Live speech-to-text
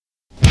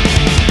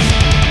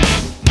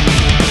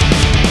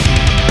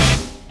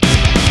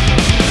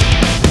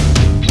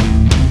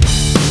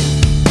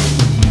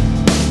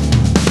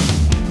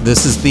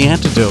This is The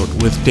Antidote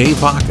with Dave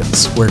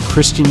Hawkins, where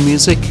Christian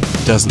music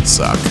doesn't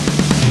suck.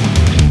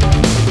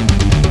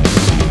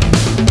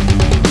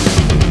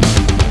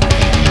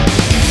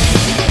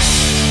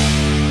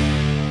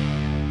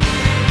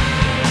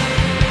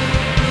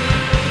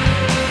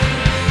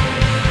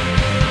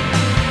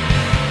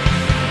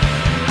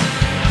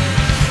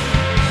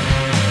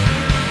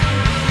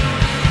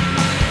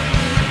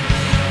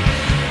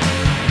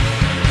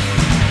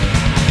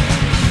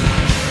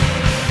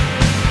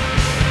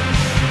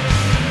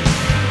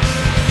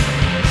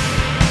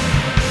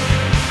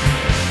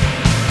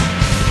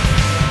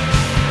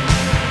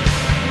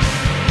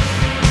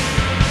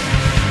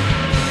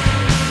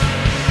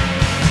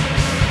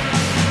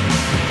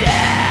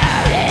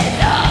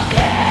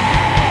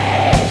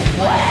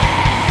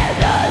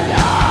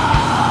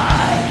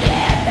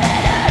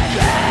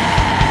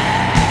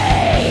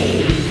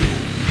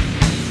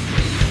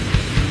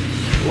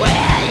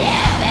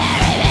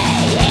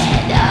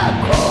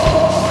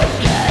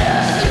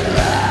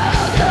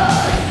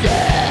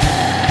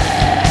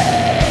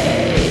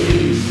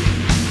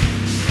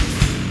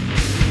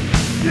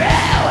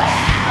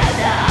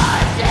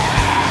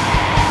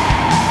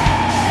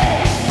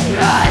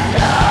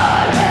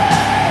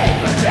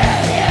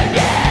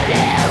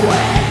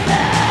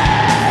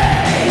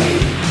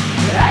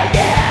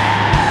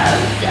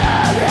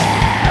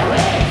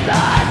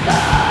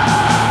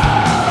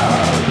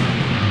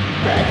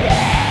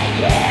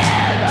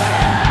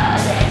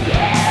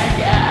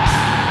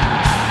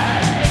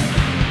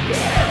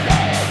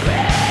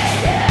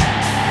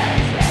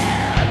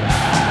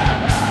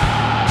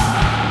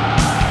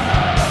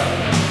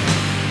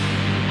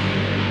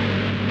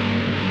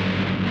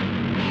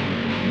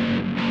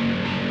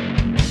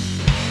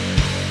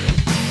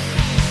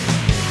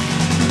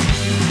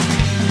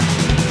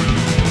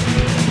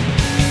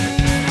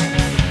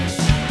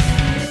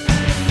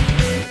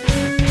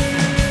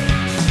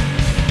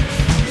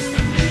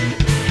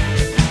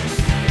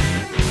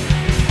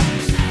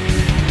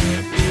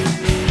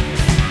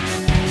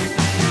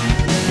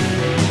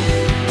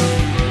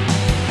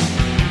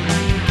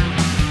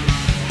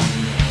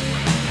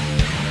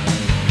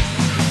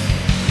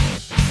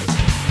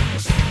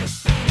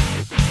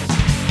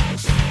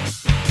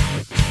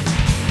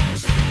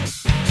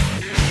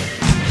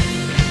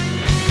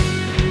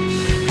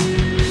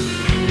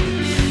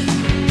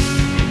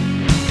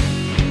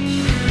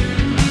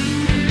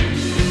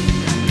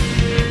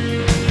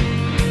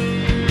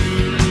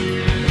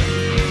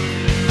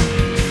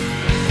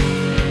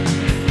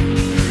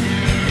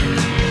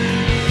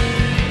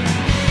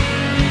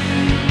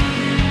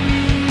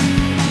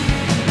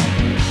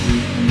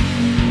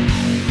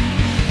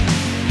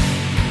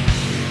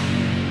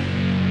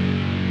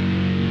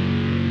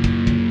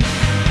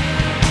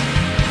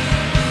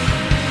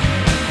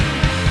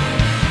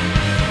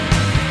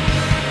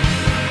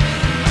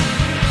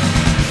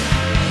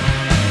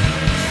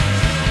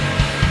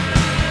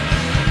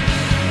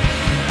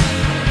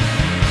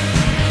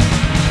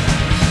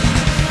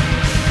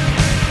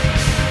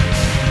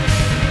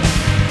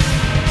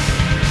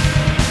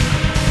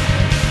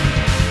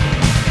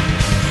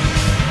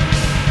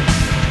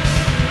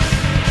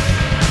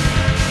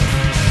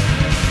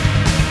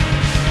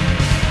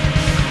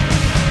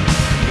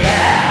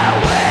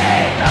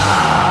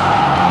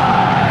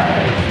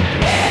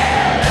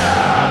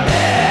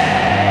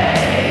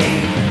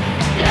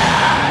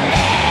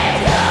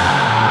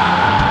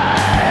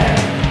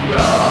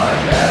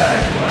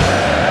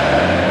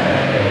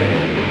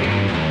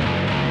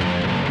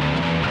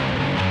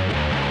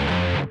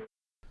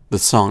 The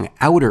song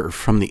Outer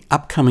from the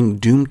upcoming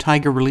Doom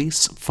Tiger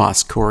release,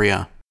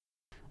 Phosphoria.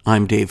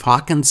 I'm Dave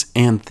Hawkins,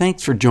 and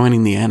thanks for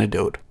joining The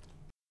Antidote.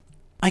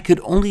 I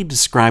could only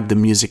describe the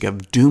music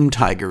of Doom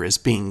Tiger as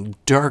being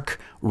dark,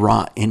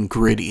 raw, and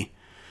gritty.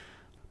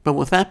 But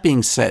with that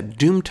being said,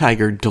 Doom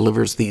Tiger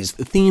delivers these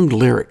themed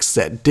lyrics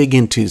that dig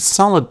into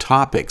solid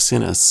topics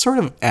in a sort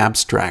of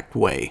abstract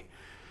way.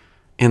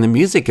 And the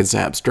music is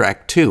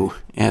abstract too,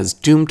 as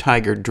Doom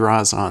Tiger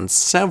draws on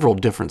several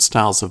different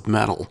styles of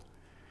metal.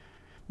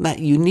 That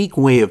unique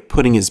way of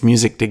putting his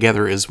music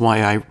together is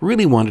why I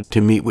really wanted to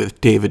meet with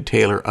David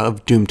Taylor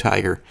of Doom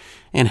Tiger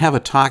and have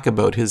a talk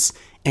about his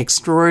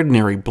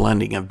extraordinary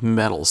blending of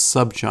metal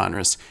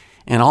subgenres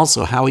and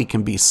also how he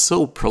can be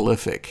so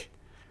prolific.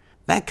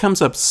 That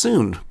comes up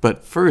soon,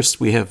 but first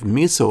we have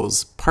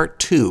Miso's Part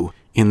 2,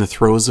 In the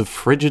Throes of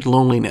Frigid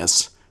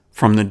Loneliness,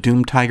 from the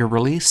Doom Tiger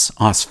release,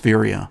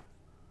 Phosphoria.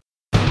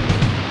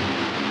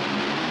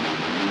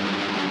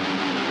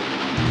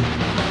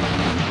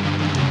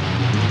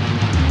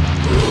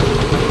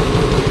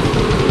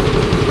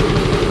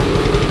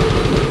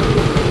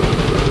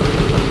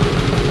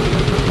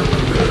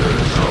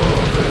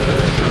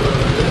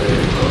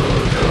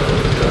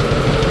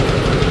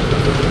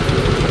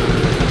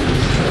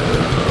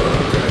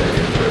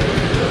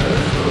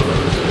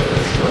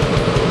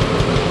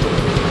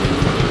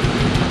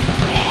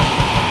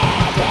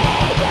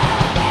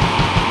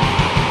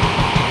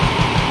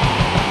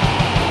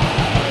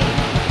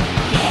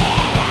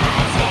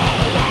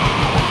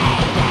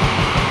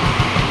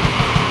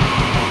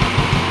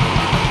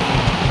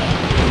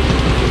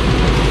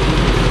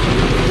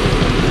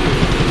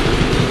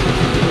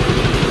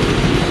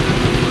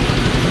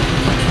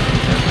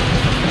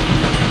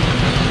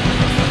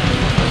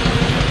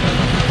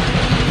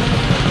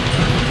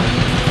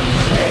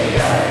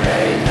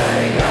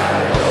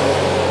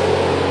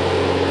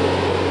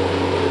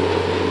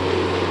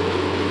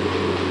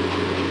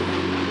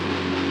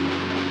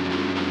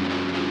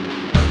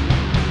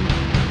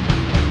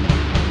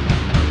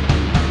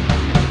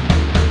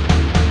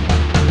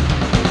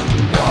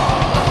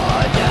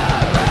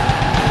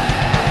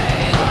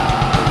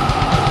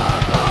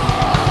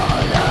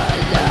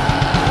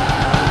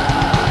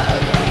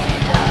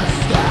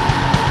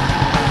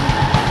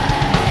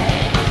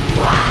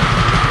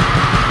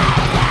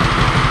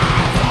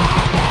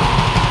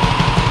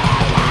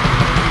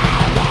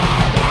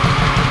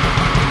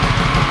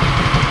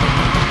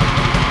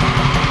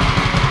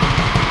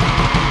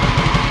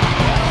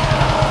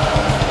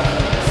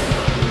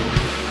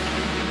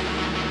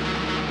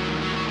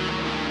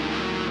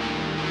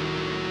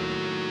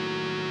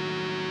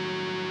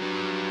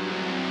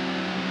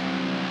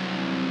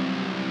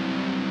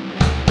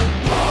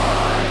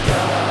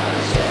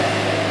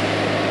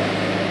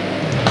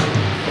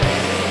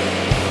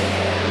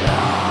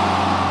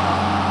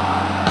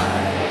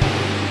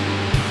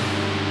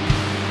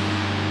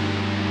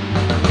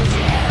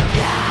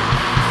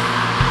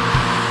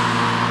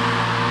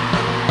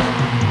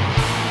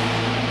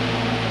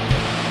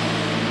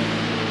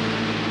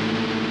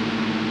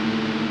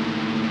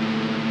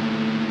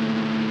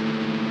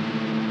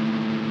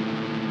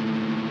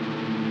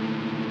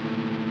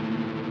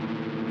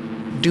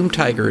 Doom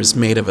Tiger is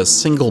made of a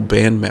single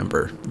band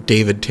member,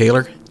 David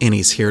Taylor, and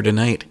he's here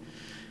tonight.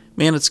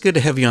 Man, it's good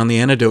to have you on the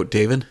Antidote,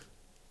 David.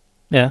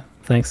 Yeah,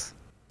 thanks.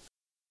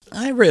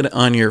 I read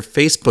on your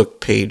Facebook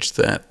page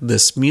that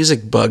this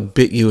music bug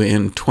bit you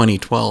in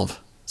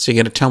 2012. So you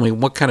got to tell me,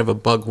 what kind of a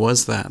bug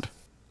was that?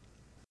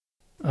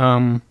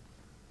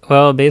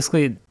 Well,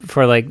 basically,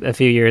 for like a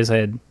few years, I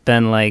had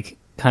been like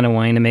kind of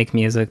wanting to make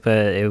music,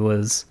 but it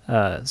was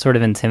sort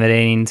of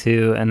intimidating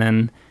too. And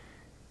then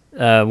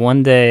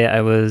one day I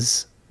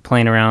was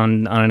playing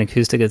around on an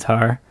acoustic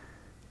guitar,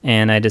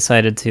 and I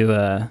decided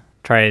to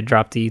try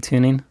drop D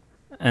tuning.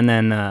 And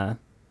then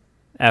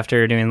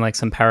after doing like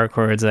some power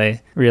chords,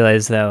 I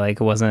realized that like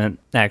it wasn't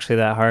actually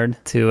that hard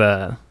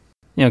to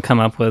come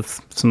up with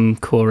some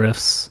cool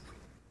riffs.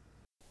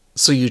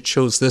 So you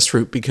chose this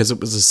route because it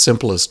was the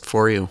simplest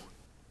for you.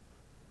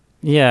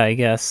 Yeah, I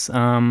guess.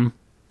 I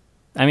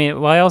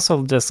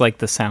also just like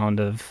the sound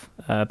of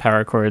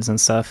power chords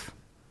and stuff.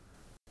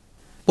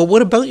 Well,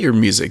 what about your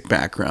music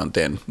background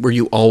then? Were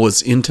you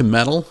always into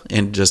metal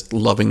and just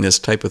loving this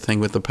type of thing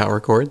with the power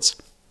chords?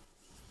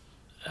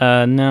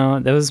 No,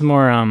 that was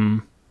more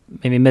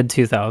maybe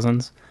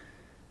mid-2000s.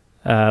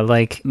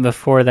 Like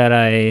before that,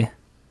 I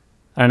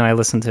don't know, I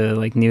listened to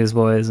like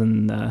Newsboys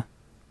and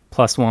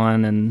Plus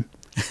One and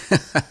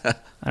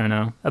I don't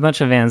know, a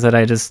bunch of bands that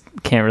I just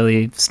can't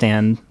really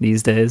stand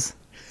these days.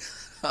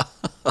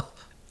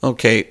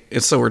 Okay,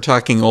 so we're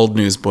talking old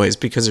Newsboys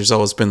because there's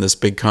always been this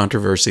big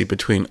controversy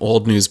between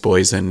old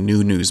Newsboys and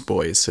new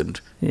Newsboys,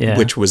 and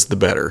which was the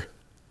better?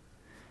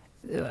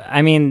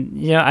 I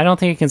mean, I don't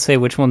think you can say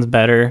which one's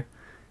better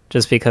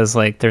just because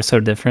like they're so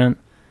different.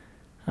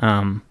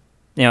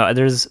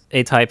 There's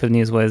a type of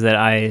Newsboys that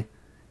I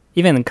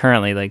even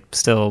currently like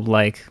still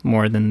like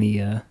more than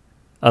the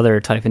other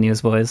type of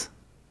Newsboys.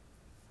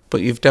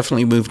 But you've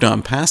definitely moved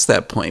on past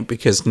that point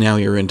because now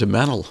you're into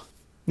metal.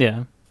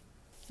 Yeah.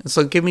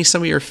 So give me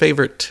some of your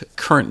favorite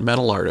current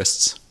metal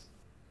artists.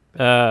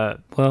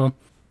 Well,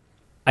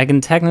 I can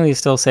technically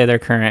still say they're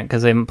current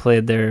because they haven't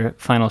played their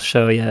final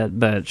show yet,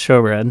 but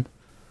Showbread.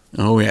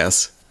 Oh,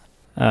 yes.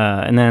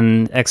 And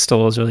then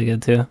X-Stole is really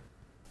good too.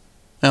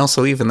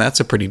 Also, even that's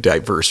a pretty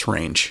diverse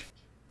range.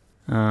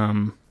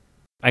 I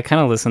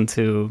kind of listen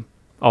to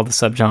all the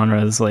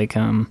subgenres, like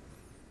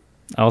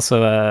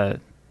also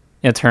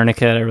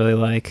Tourniquet I really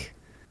like,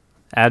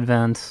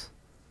 Advent.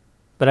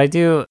 But I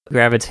do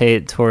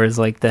gravitate towards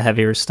like the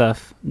heavier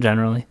stuff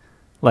generally,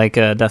 like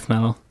death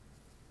metal.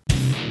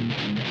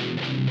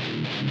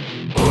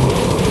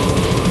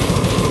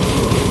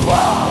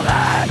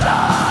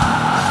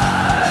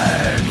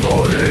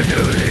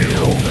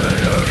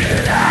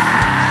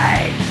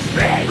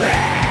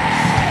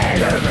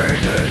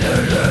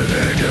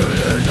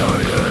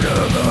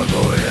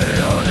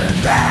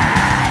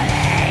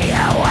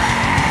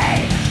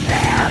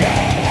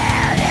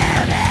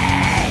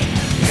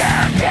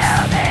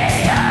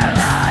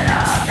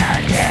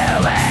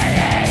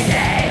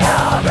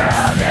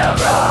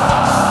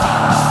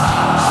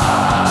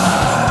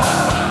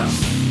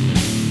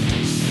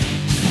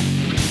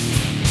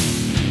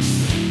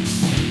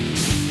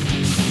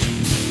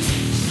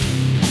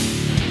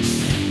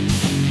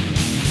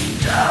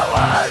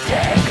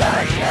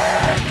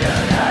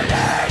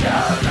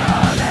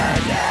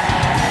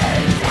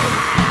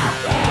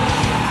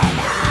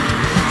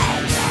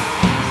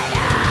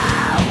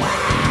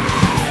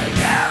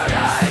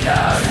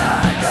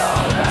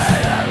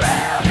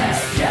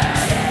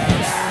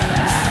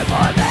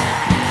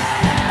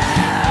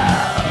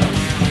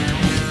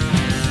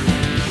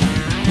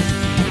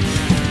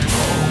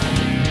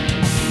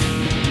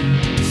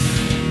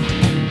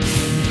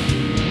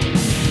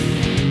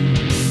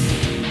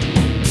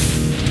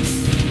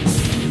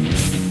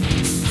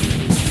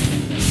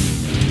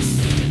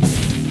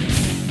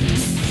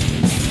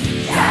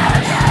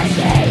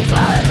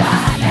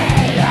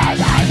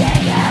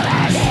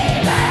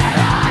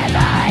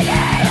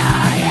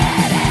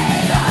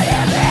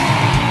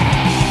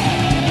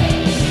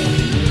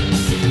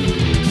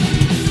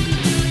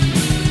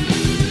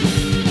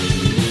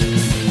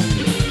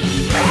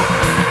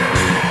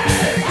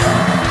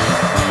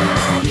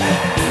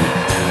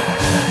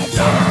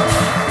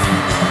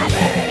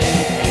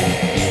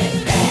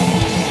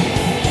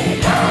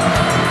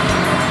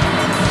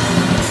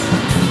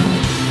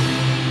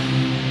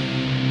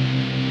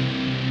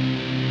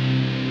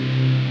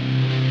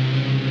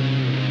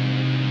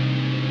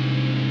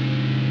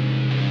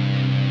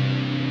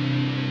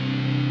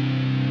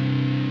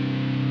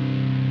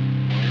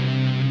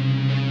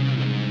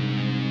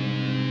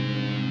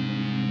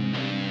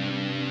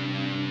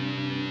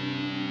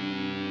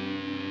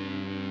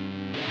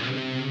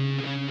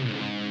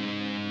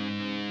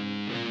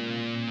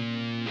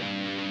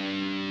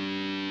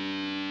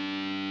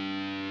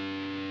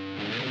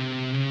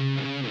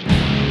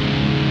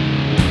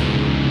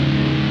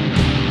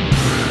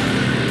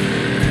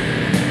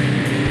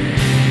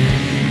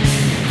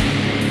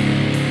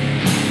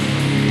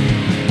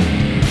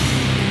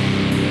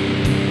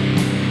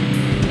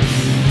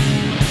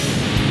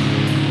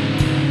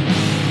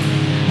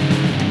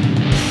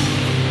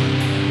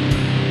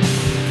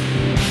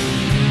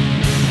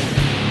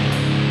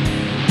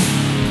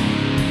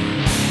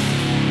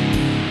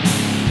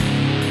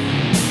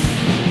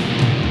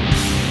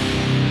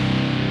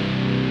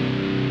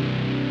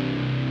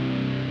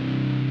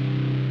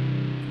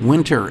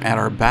 winter at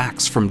our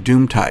backs from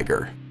Doom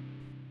Tiger.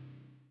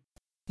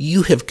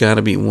 You have got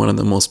to be one of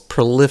the most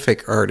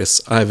prolific artists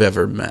I've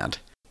ever met.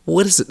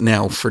 What is it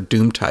now for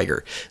Doom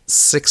Tiger?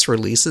 6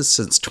 releases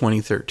since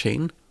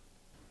 2013?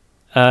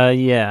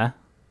 Yeah.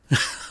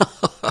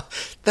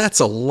 That's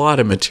a lot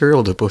of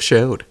material to push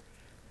out.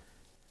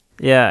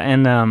 Yeah,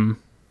 and,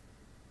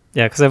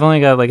 yeah, because I've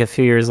only got like a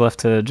few years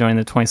left to join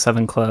the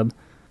 27 Club.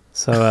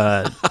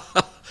 So,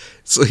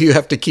 So you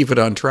have to keep it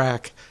on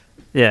track.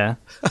 yeah.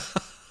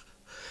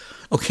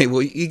 Okay,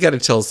 well, you got to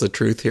tell us the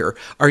truth here.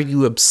 Are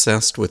you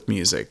obsessed with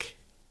music?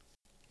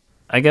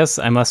 I guess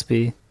I must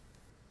be.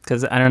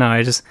 Because, I don't know,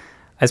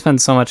 I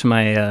spend so much of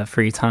my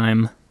free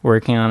time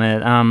working on it.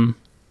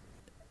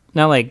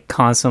 Not like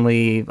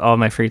constantly all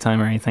my free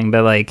time or anything,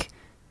 but like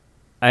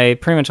I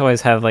pretty much always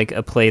have like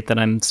a plate that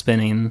I'm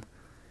spinning.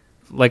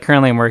 Like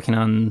currently I'm working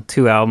on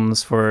 2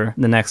 albums for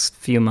the next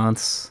few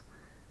months.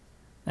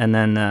 And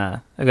then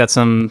I've got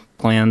some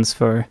plans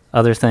for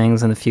other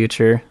things in the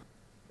future.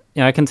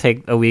 You know, I can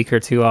take a week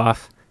or 2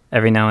 off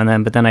every now and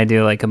then, but then I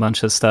do like a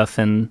bunch of stuff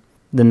in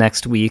the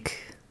next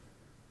week.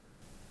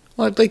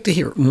 Well, I'd like to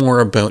hear more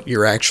about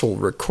your actual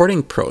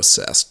recording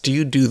process. Do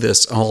you do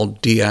this all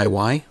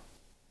DIY?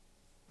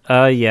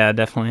 Yeah,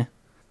 definitely.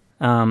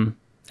 And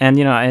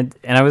you know,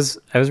 I was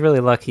really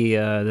lucky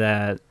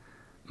that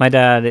my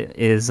dad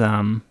is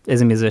a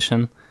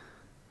musician,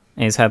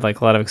 and he's had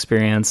like a lot of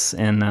experience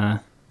in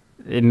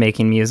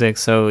making music.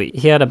 So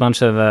he had a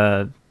bunch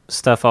of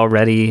stuff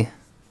already,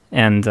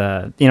 and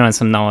you know, and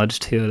some knowledge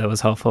too that was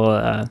helpful.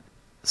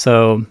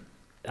 So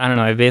I don't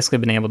know. I've basically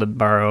been able to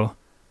borrow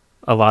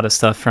a lot of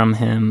stuff from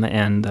him,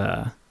 and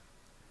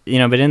you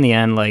know, but in the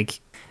end, like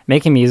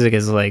making music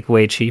is like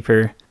way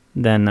cheaper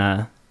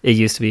than it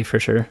used to be for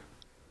sure.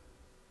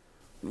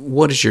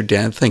 What does your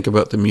dad think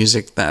about the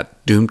music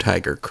that Doom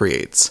Tiger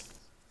creates?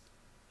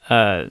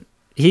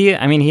 He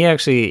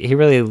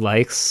really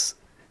likes,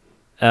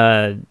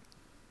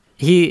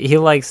 he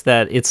likes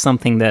that it's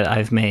something that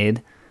I've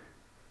made.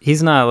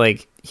 He's not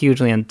like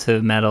hugely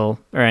into metal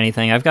or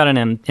anything. I've gotten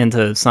him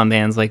into some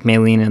bands like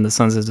Maylene and the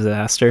Sons of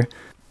Disaster.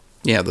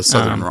 Yeah, the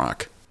Southern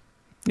rock.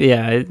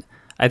 Yeah,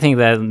 I think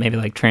that maybe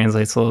like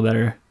translates a little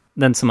better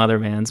than some other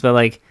bands. But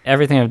like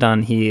everything I've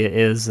done, he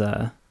is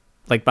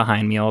like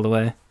behind me all the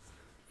way.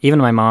 Even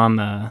my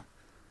mom,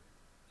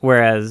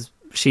 whereas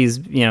she's,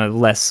 you know,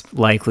 less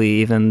likely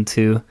even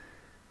to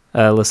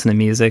listen to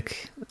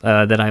music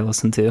that I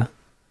listen to.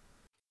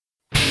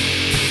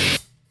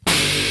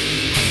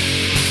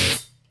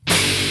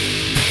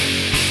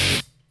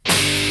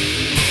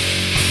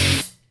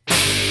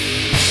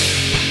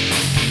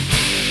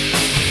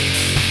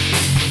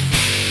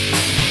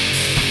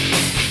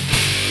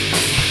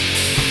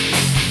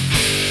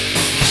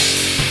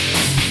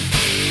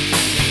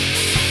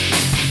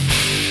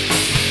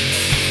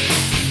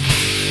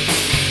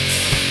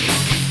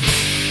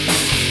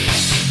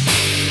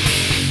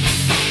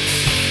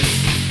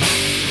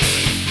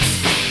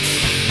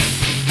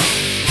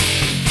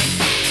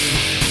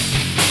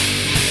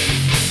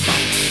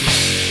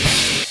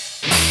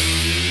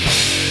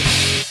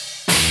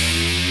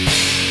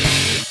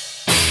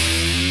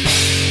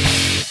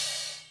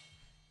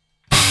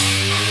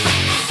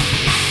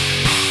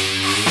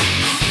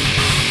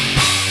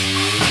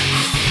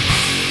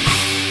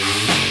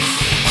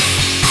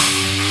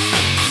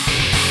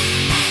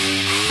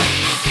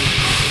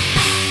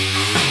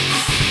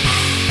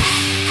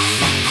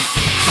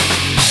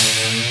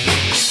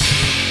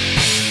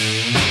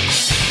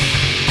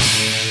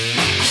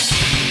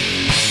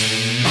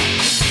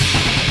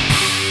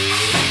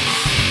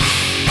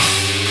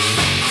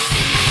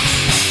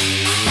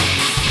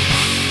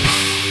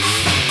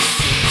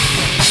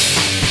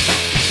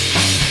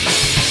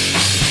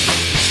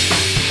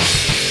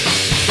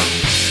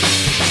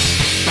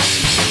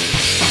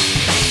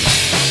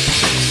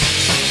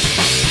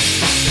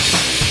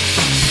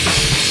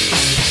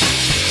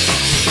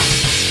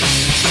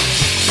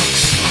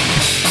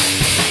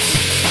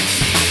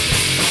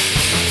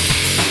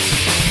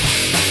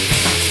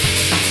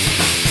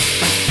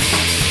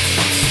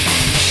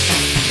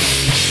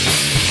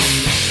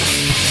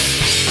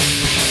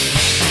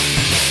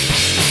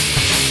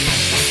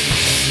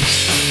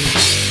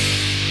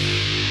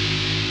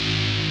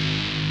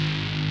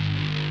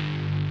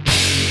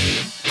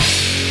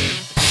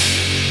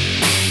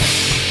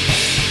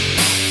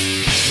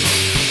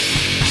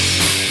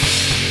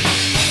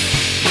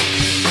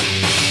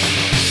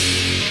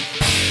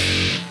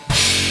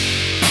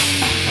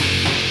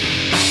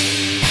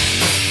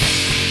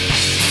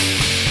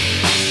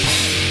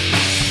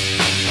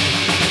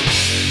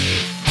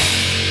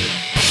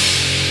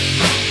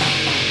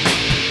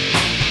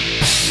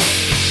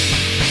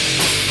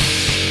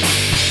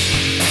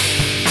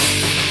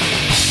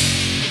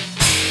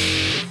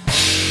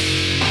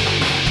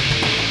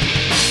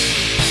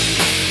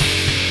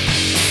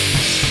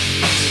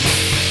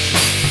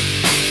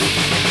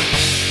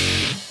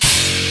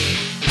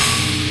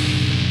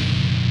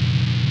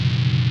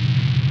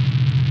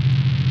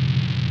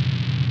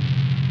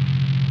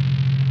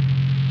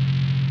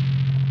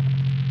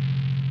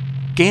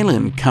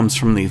 Galen comes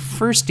from the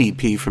first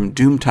EP from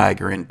Doom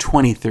Tiger in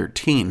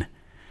 2013.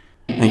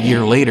 A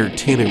year later,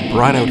 Taylor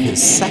brought out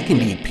his second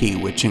EP,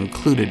 which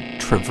included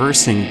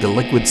Traversing the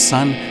Liquid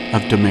Sun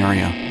of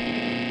Demaria.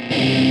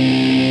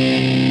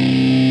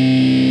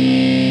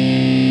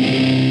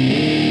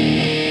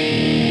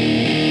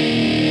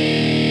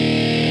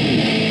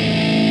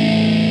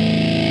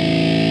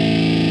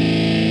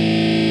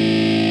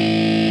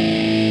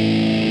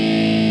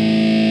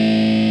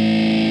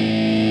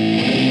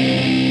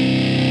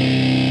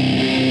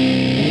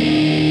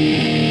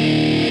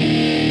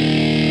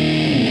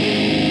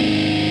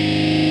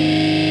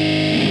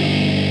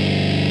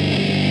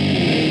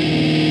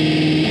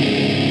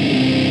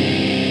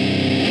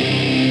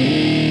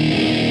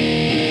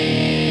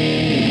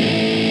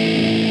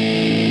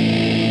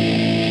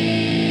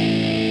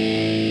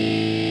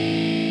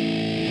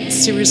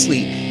 Seriously,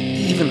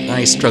 even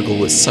I struggle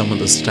with some of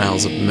the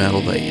styles of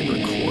metal that you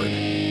record,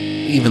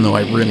 even though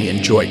I really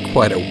enjoy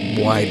quite a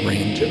wide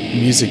range of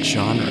music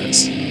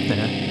genres.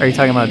 Yeah. Are you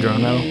talking about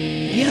drone metal?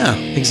 Yeah,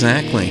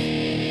 exactly.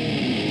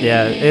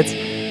 Yeah, it's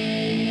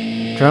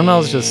drone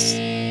metal is just,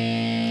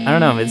 I don't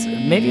know.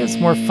 Maybe it's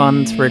more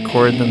fun to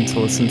record than to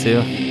listen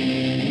to.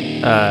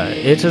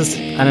 It just,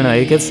 I don't know.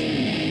 It gets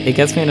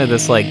me into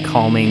this like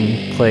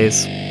calming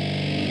place.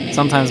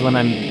 Sometimes when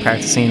I'm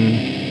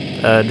practicing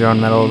a drone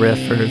metal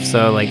riff or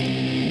so, like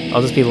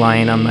I'll just be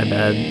lying on my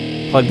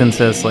bed, plugged into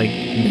this like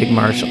big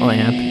Marshall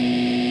amp,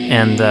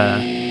 and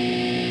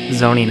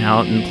zoning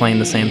out and playing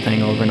the same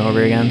thing over and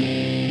over again.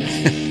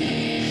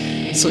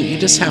 So you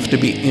just have to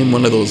be in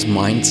one of those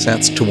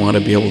mindsets to want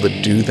to be able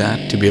to do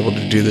that, to be able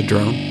to do the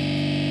drone.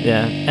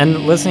 Yeah,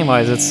 and listening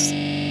wise,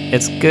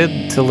 it's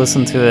good to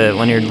listen to it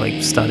when you're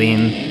like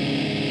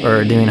studying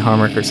or doing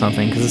homework or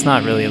something, because it's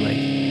not really like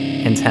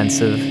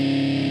intensive.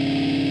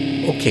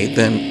 Okay,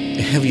 then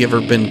have you ever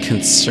been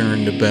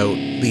concerned about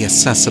the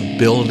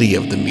accessibility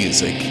of the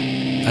music?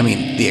 I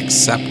mean, the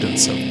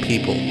acceptance of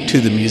people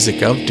to the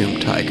music of Doom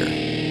Tiger?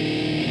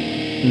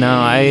 No,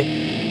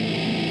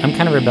 I'm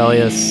kind of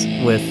rebellious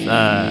with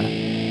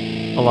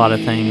a lot of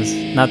things.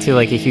 Not to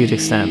like a huge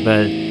extent,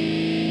 but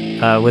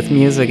with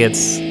music,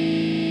 it's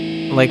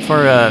like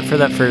for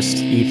that first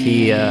EP,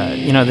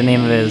 the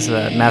name of it is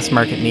Mass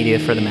Market Media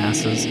for the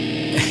Masses,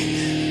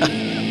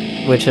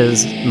 which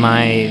is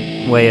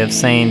my way of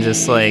saying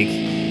just like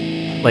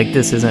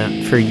this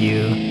isn't for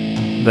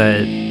you,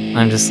 but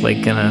I'm just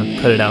like gonna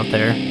put it out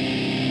there.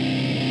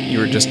 You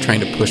were just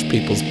trying to push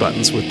people's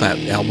buttons with that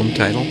album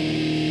title?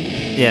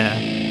 Yeah.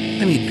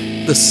 I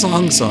mean, the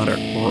songs on it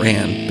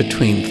ran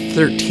between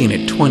 13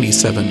 and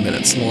 27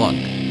 minutes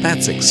long.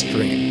 That's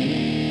extreme.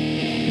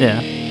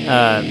 Yeah.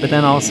 But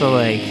then also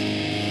like,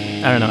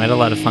 I don't know, I had a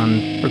lot of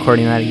fun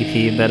recording that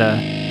EP, but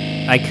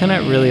I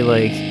couldn't really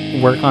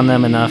like work on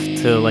them enough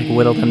to like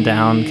whittle them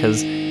down,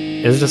 because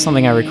it was just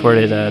something I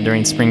recorded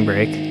during spring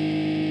break.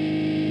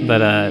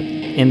 But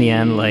in the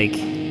end, like,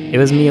 it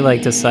was me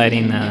like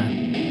deciding,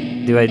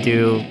 do I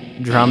do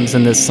drums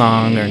in this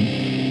song,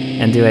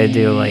 and do I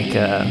do like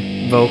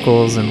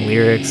vocals and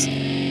lyrics,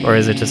 or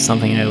is it just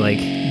something I like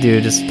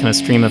do just kind of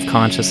stream of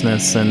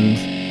consciousness and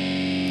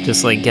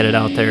just like get it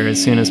out there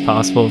as soon as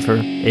possible for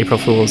April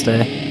Fool's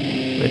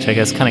Day, which I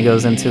guess kind of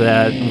goes into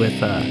that with,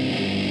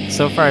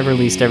 so far I've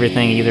released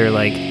everything either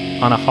like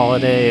on a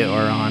holiday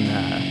or on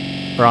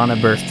a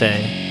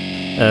birthday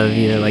of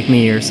either like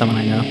me or someone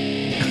I know.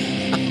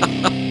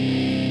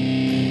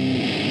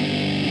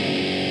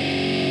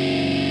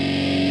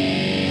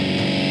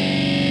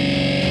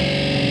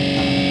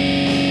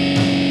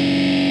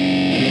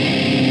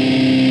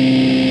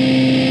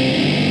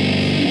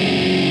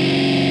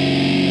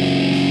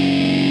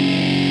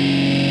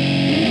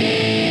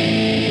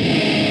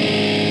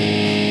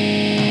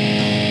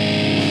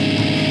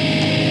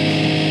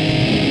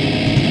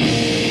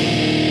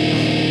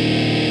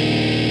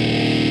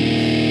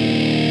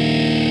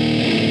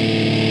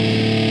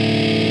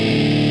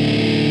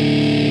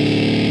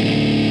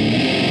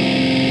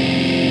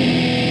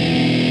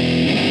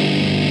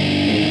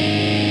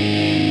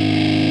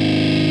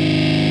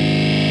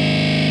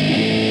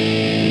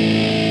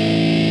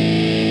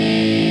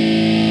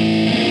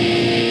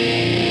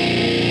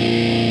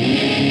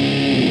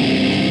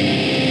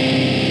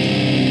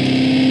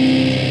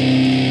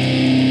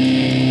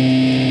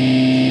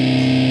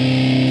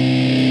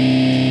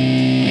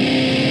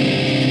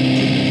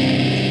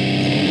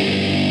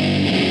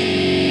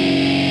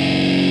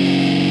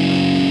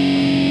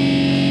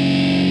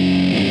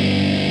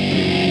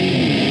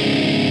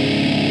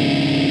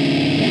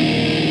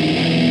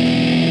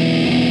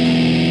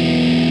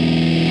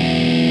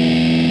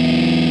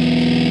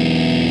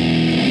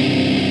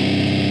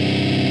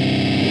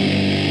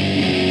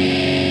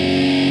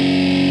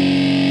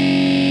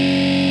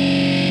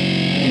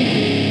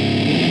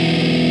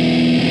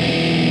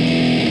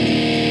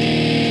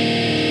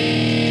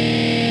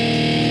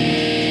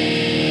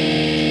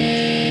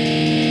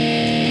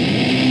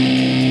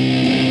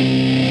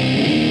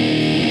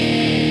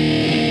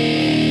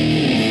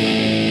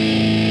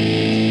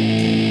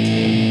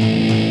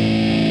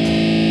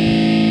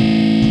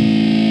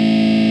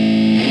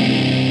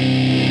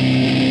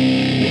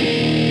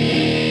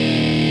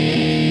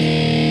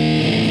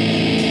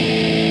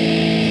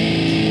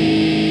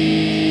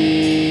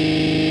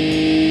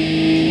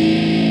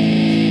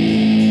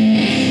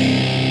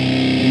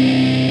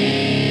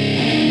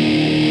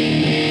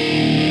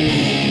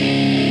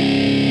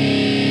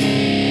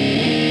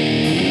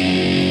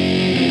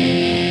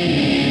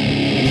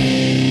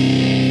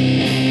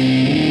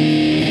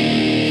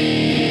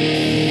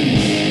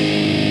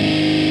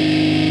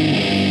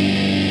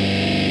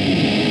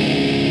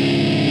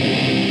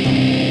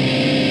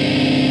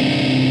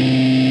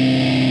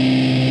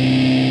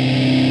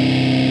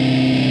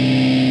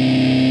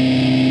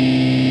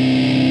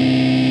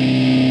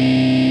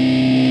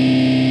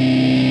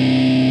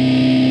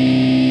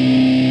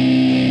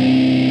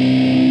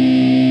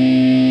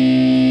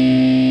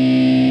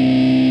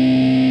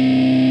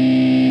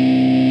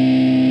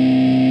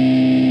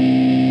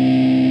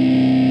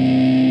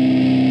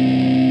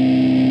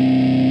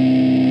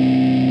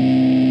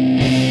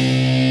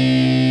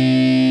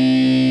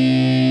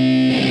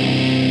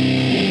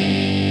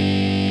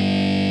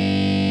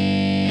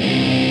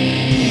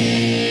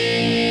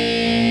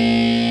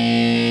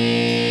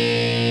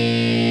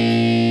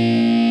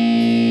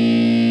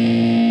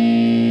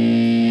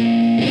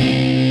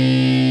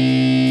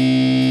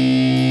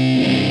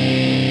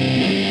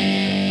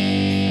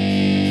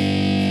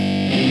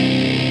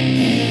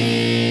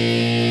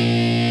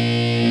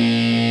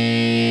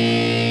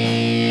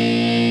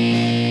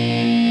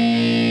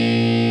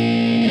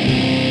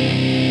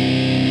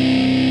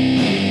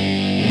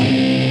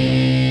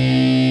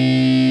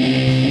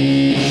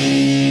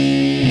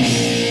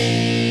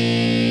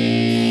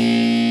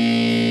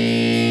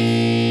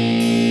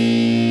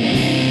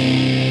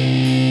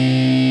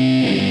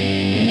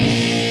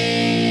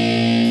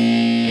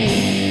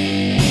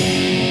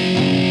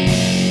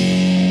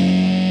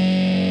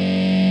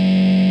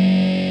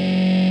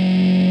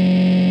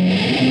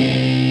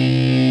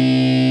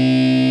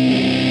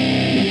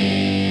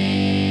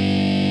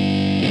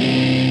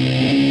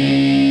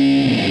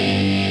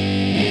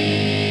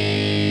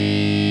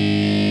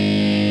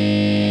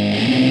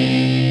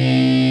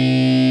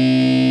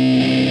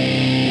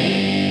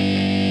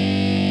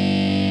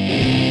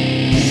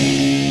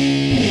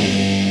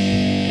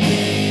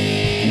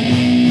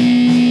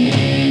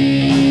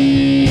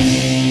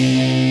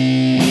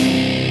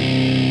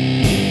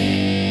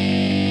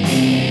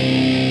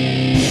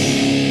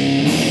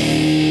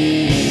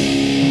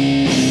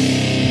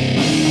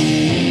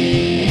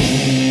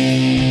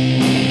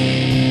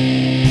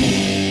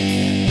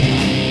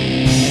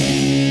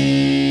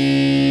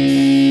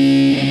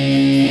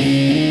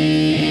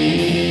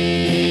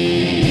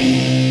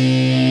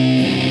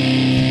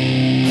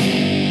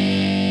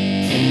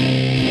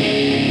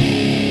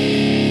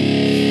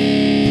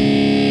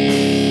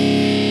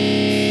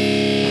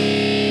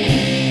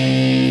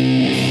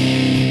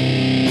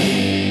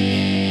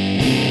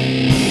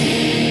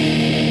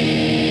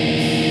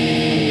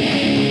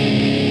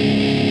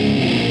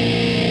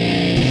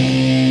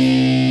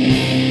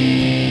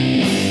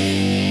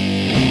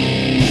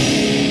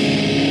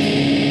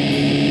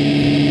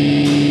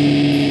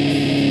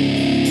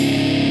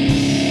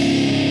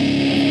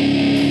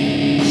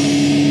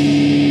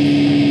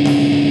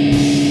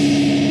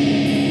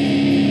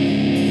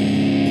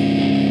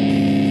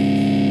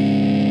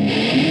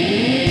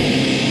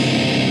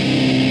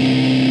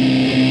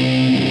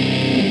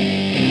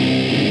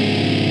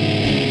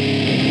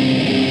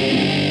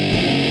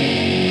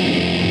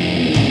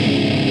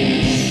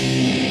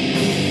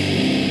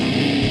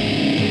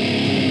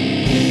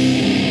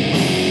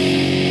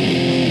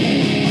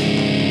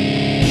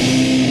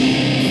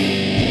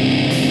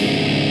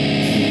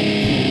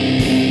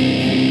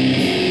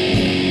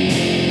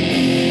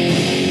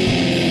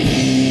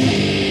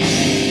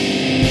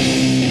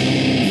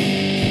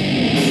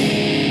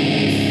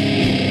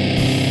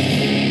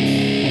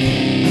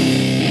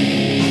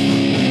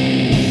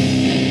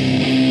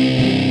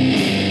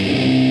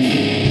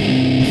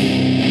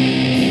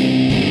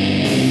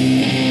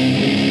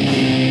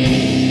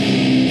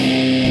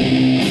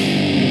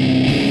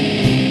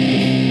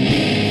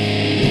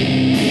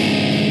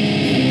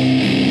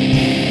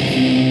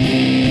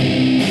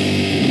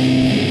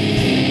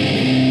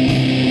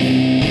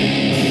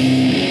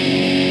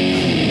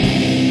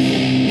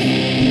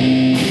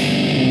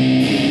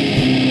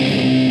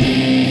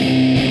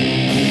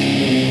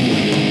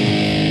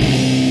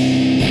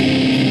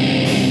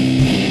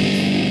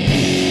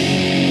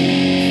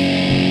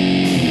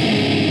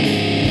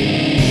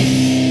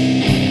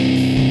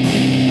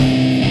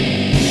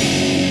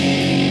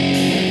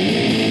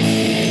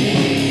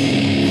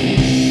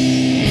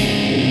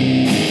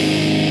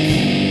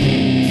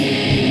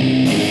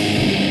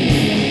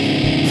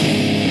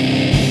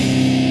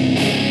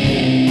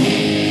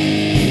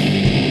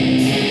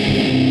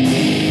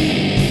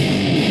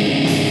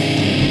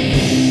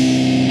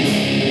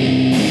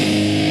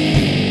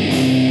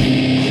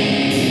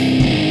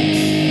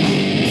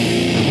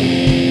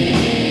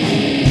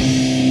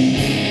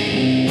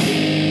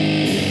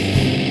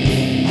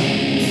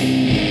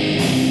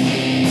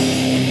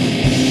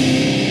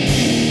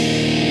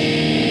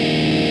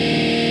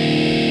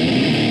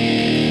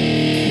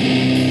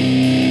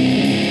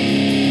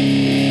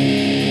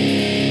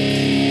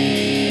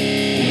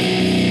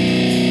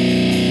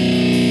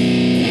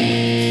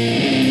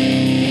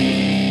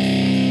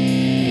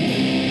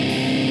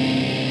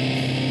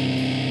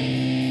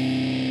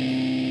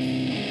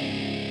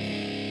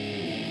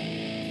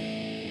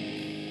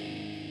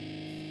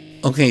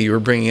 Okay, you were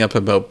bringing up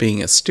about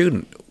being a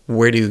student.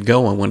 Where do you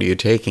go and what are you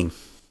taking?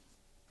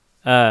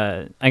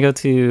 I go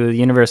to the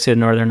University of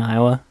Northern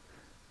Iowa.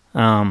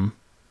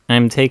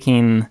 I'm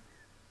taking,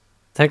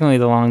 technically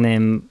the long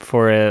name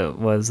for it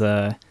was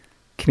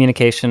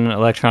Communication,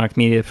 Electronic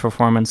Media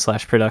Performance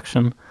 /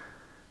 Production.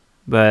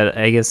 But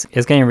I guess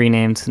it's getting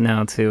renamed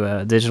now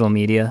to Digital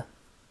Media.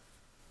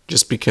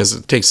 Just because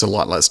it takes a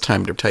lot less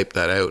time to type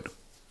that out.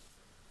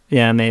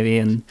 Yeah, maybe,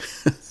 and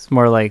it's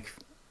more like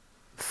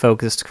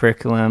focused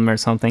curriculum or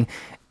something.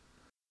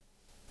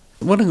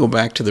 I want to go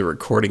back to the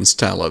recording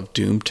style of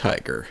Doom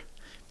Tiger,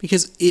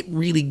 because it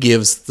really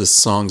gives the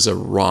songs a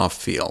raw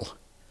feel.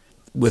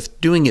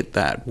 With doing it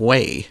that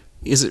way,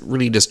 is it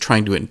really just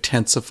trying to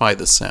intensify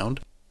the sound?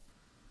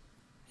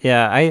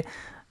 Yeah,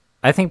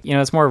 I think,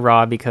 it's more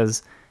raw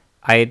because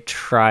I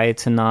try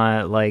to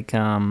not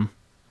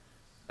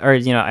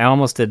I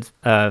almost did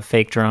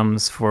fake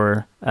drums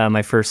for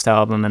my first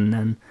album, and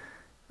then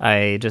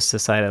I just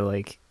decided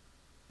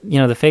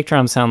the fake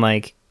drums sound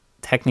like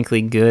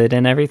technically good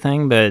and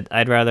everything, but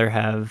I'd rather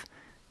have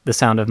the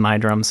sound of my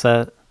drum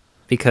set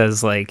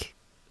because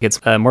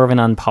it's more of an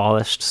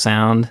unpolished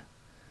sound.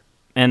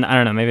 And I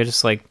don't know, maybe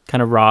just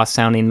kind of raw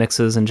sounding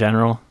mixes in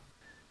general.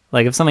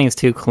 Like if something is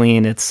too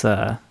clean, it's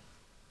I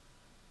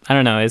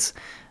don't know, it's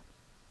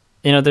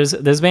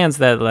there's bands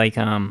that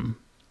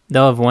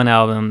they'll have one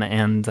album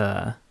and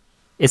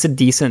it's a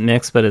decent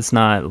mix, but it's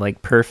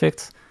not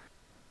perfect.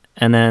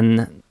 And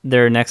then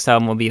their next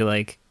album will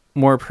be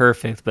more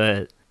perfect,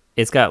 but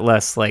it's got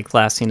less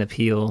lasting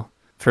appeal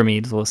for me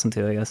to listen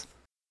to, I guess.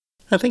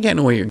 I think I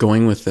know where you're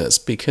going with this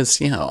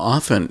because,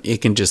 often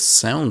it can just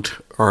sound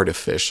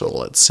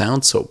artificial. It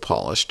sounds so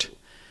polished.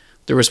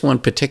 There was one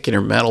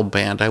particular metal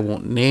band, I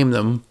won't name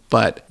them,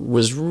 but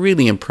was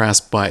really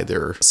impressed by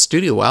their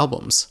studio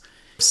albums.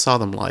 Saw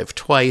them live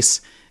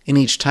twice, and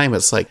each time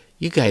it's like,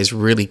 you guys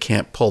really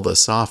can't pull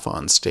this off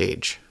on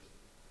stage.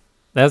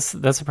 That's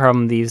a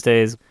problem these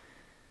days.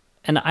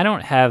 And I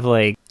don't have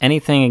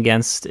anything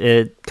against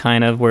it,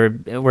 kind of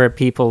where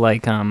people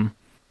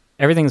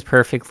everything's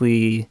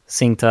perfectly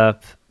synced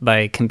up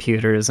by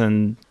computers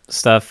and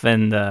stuff,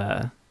 and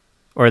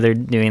or they're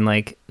doing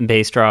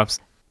bass drops.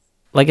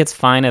 It's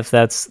fine if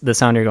that's the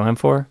sound you're going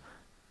for.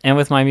 And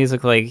with my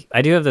music,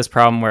 I do have this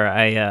problem where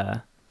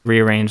I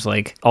rearrange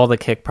all the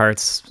kick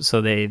parts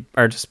so they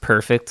are just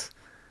perfect.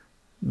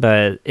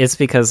 But it's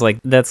because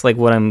that's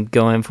what I'm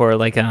going for.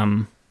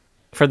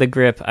 For the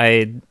grip,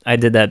 I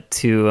did that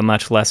to a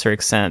much lesser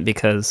extent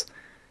because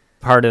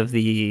part of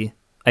the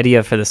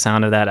idea for the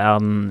sound of that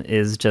album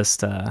is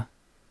just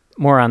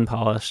more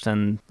unpolished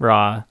and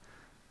raw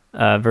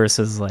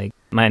versus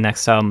my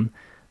next album.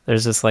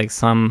 There's just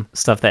some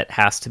stuff that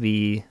has to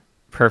be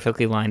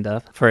perfectly lined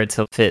up for it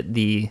to fit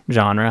the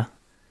genre.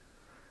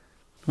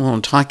 Well,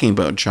 I'm talking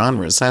about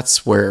genres.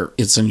 That's where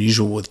it's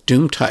unusual with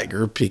Doom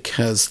Tiger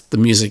because the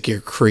music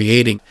you're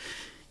creating,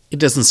 it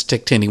doesn't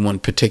stick to any one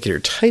particular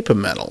type of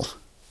metal.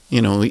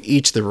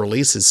 Each of the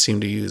releases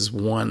seem to use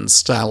one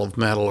style of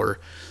metal or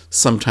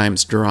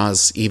sometimes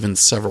draws even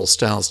several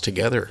styles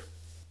together.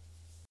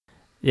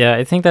 Yeah,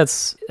 I think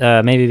that's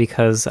maybe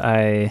because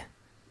I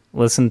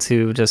listen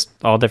to just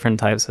all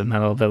different types of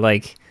metal, but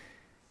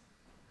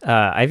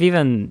I've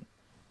even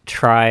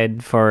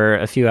tried for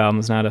a few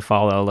albums now to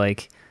follow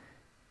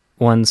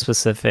one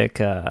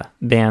specific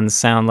band's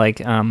sound.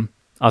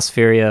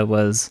 Ospheria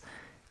was,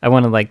 I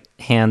wanted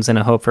Hands and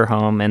A Hope for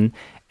Home, and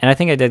I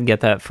think I did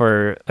get that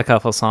for a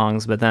couple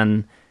songs, but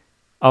then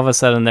all of a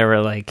sudden there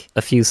were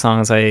a few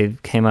songs I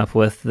came up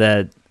with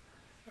that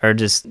are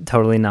just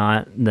totally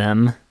not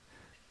them.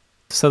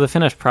 So the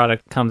finished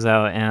product comes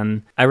out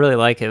and I really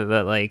like it,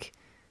 but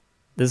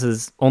this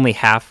is only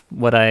half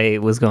what I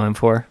was going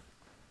for.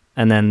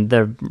 And then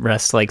the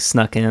rest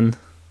snuck in.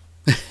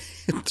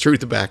 Through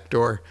the back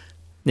door.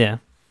 Yeah.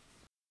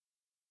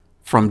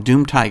 From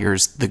Doom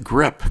Tiger's The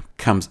Grip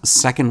comes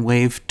Second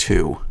Wave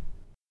 2.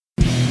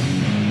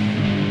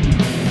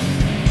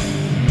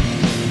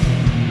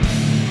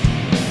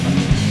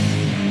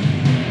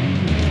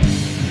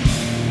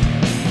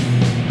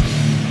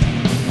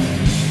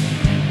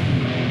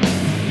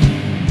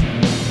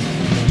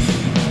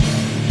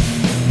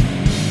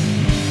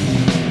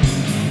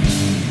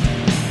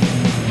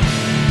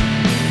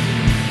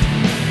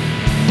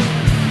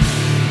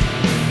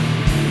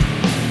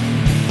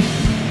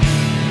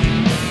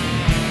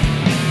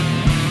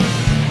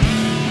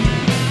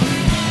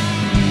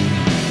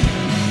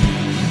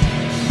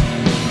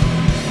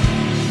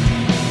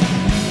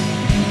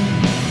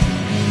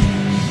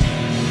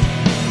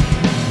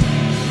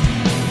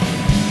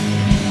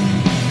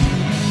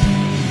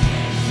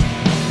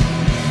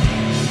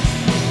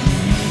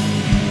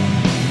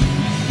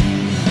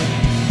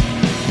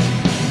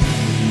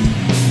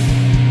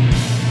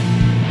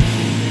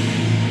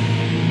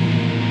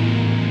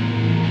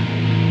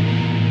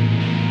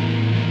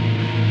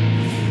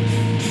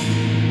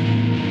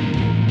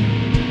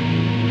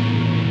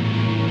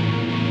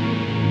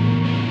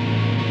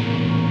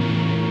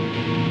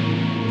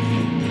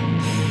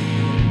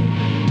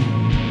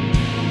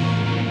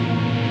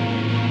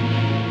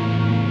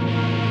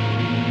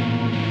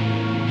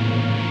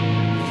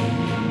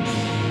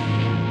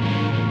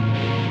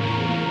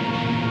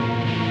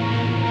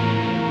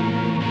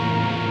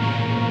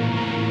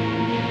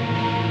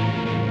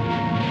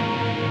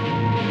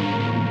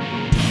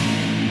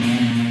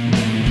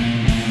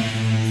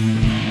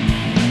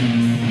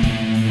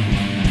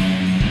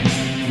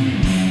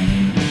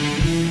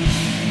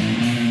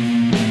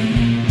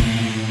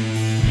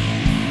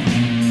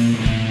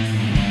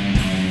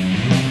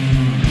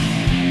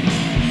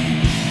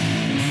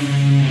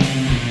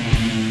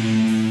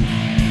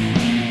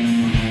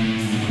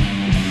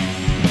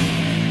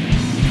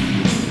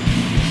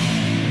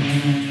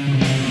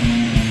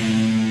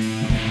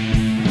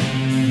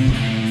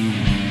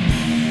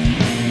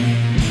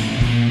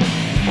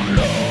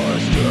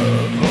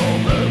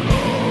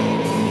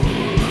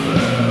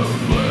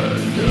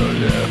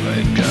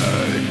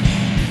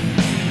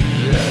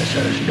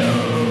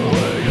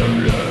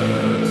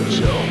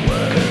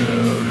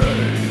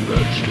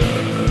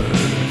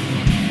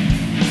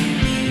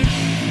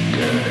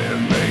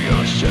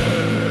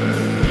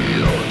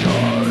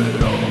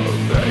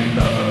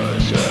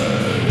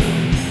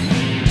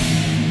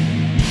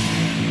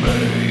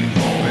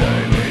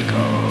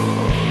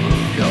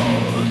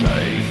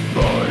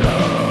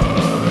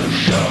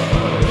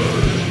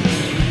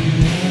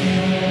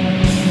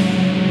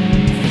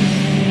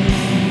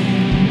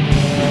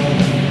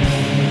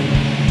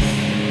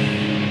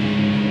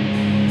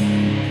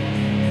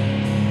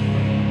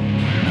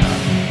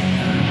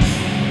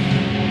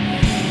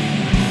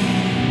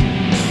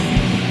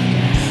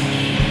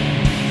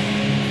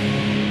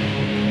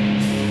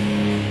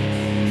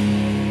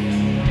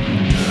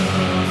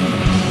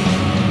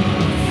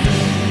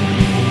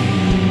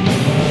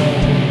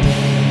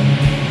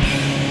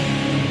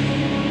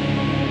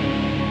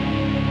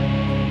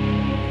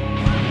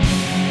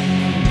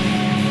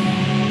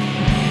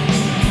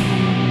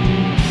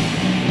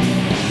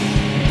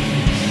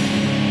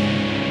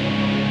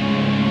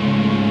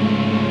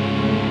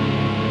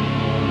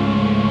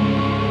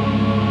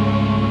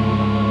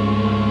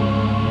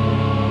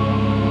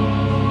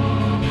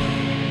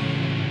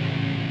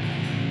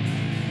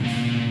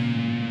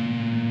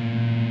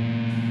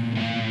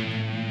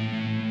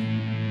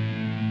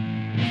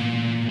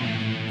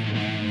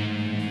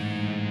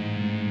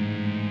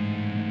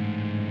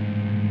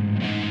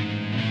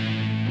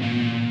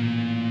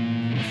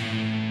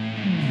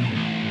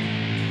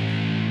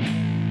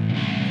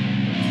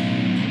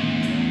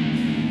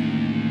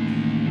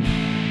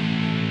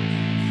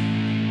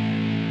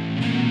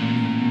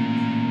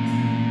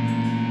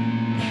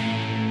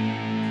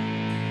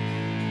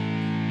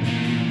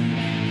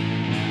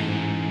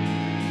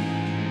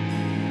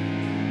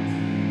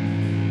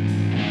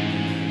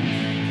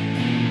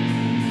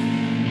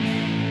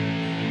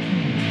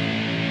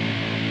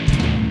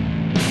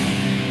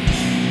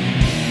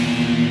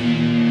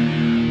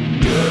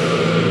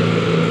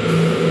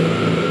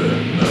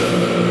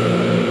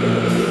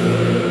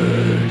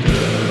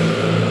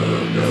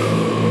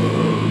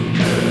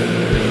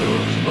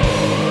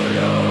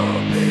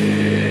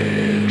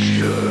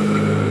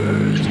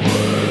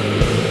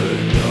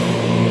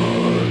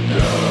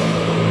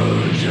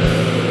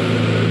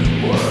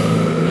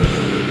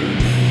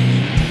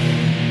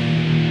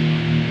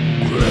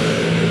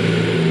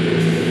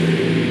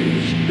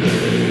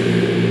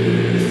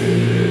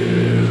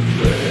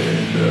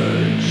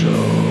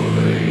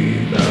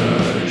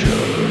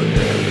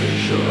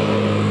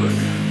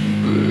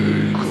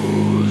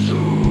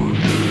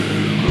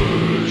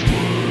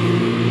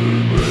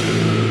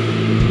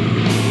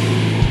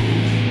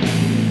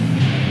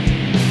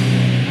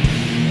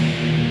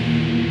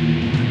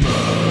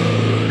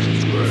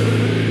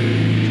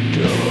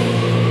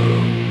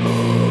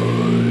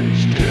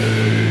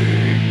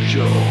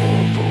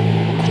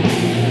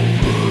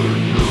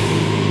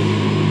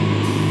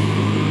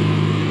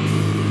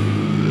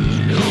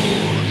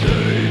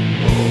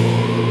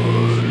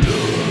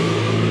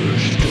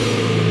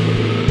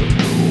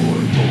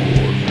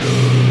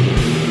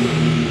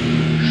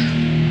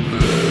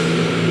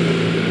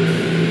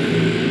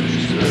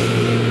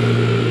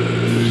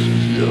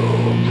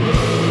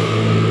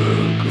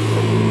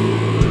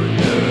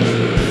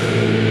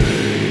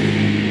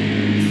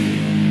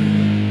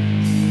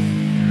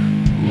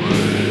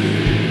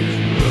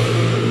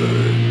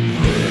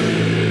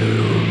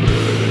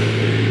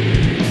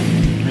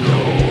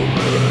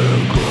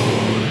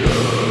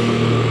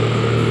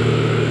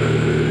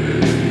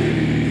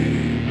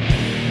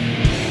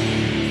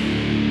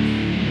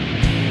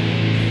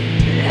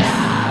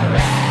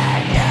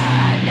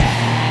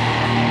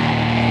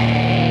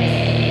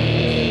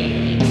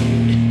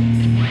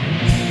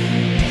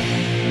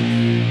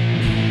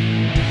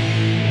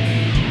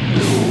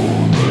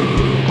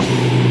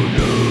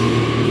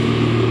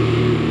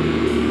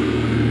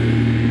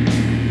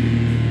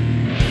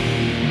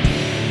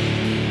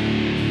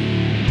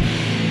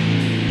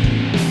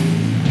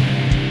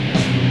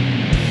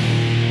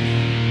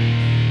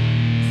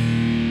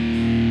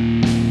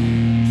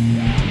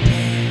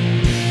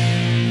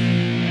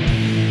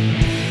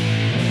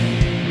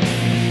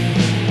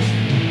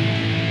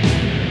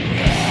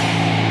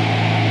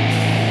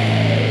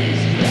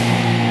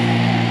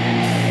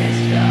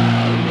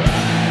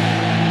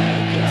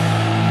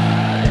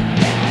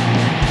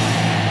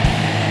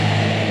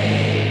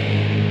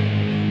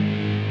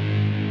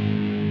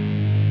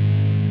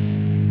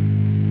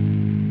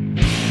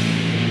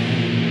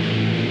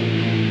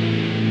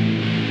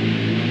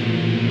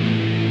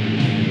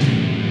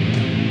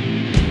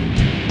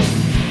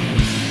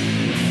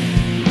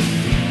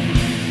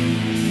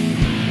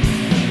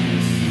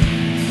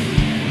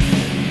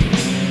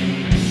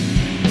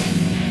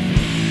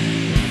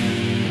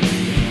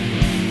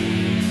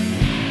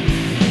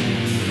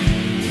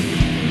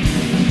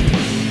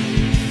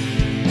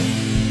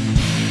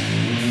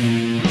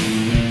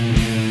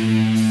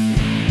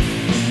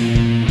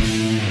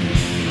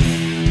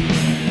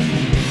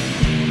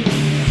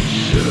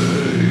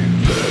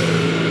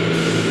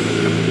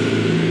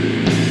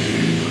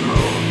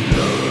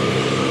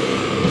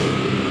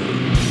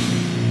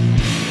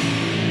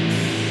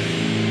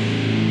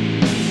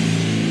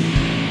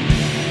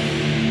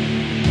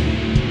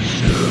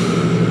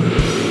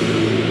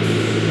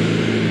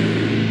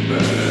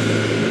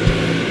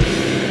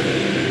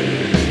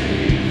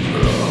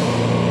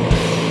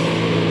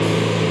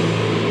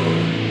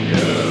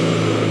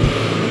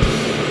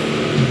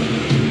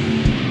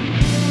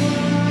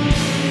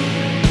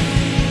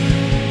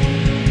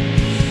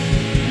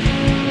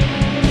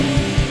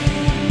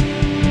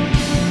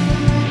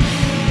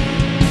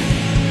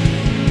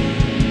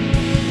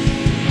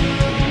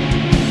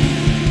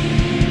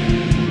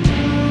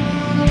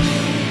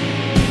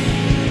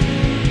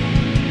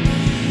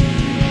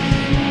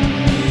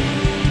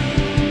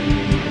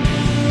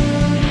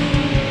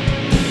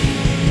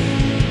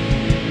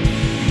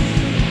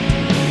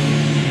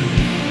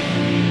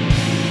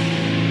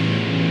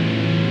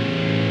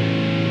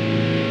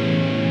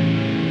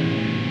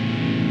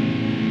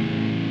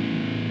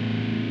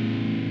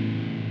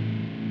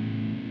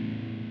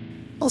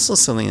 Also,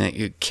 something that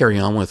you carry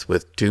on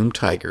with Doom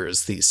Tiger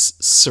is these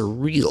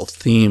surreal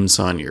themes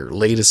on your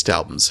latest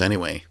albums.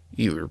 Anyway,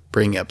 you were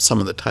bringing up some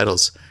of the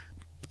titles.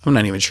 I'm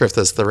not even sure if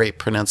that's the right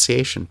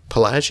pronunciation.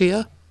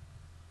 Pelagia?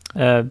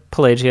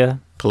 Pelagia.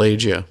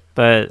 Pelagia.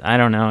 But I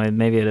don't know.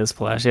 Maybe it is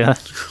Pelagia.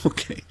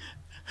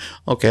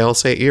 Okay, I'll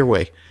say it your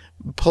way.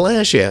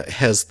 Pelagia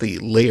has the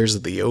layers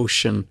of the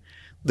ocean.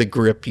 The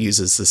grip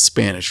uses the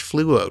Spanish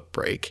flu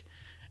outbreak.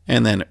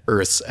 And then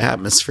Earth's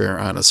atmosphere,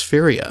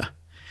 ionospheria.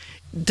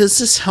 Does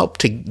this help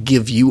to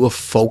give you a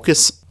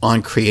focus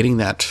on creating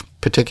that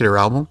particular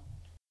album?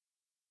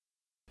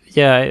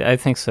 Yeah, I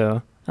think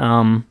so.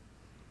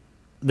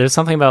 There's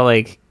something about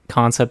like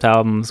concept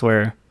albums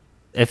where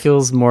it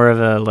feels more of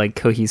a like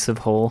cohesive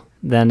whole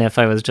than if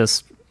I was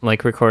just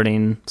like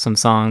recording some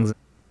songs.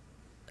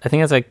 I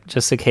think it's like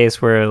just a case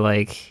where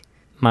like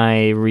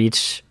my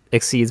reach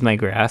exceeds my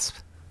grasp,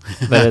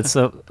 but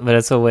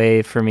it's a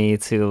way for me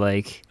to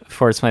like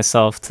force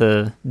myself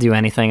to do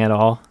anything at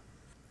all.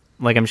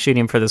 Like I'm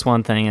shooting for this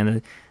one thing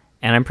and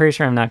I'm pretty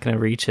sure I'm not going to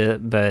reach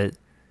it, but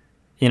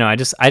you know, I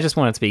just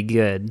want it to be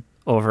good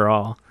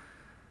overall.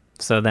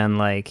 So then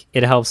like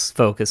it helps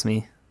focus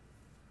me.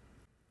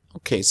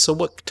 Okay, so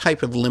what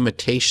type of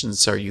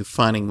limitations are you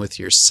finding with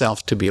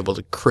yourself to be able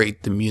to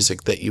create the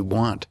music that you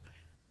want?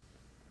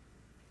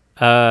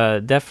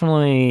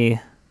 Definitely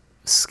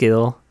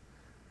skill,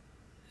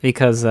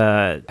 because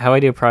how I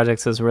do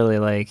projects is really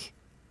like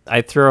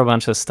I throw a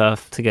bunch of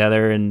stuff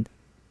together, and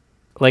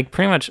like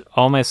pretty much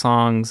all my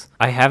songs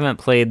I haven't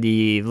played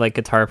the like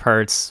guitar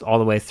parts all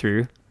the way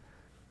through.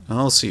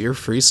 Oh, so you're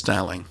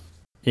freestyling.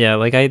 Yeah,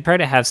 like I try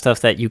to have stuff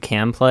that you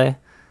can play,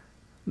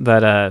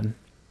 but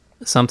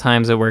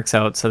sometimes it works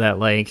out so that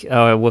like,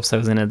 oh whoops, I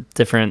was in a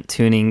different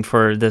tuning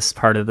for this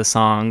part of the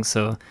song,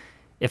 so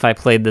if I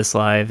played this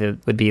live it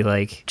would be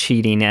like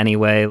cheating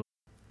anyway.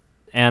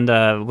 And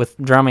with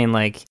drumming,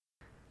 like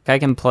I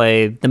can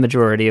play the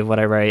majority of what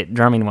I write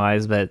drumming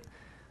wise, but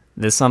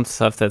there's some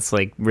stuff that's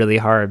like really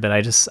hard, but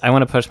I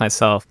want to push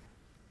myself.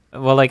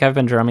 Well, like I've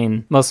been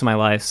drumming most of my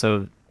life,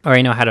 so I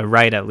already know how to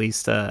write at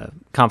least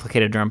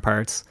complicated drum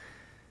parts.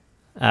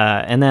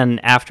 And then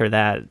after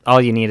that,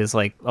 all you need is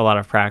like a lot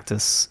of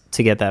practice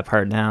to get that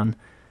part down.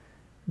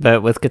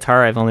 But with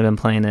guitar, I've only been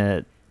playing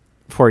it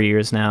 4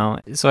 years now,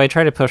 so I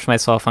try to push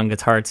myself on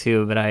guitar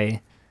too, but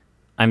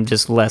I'm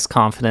just less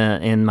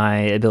confident in my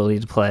ability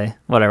to play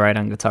what I write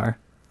on guitar.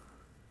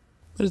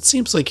 But it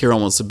seems like you're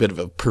almost a bit of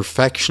a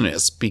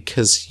perfectionist,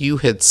 because you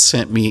had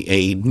sent me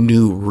a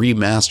new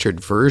remastered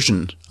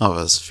version of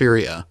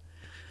Aspheria.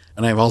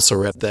 And I've also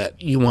read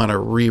that you want to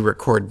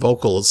re-record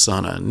vocals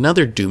on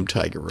another Doom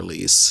Tiger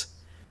release.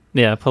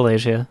 Yeah,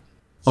 Pelagia.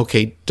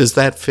 Okay, does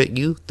that fit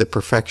you, the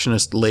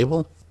perfectionist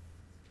label?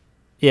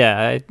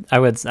 Yeah, I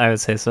would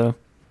say so.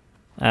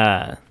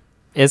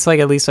 It's like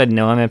at least I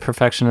know I'm a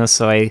perfectionist,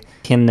 so I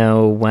can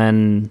know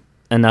when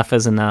enough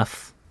is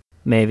enough,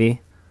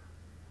 maybe.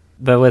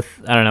 But with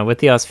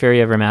the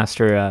Aspheria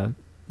remaster,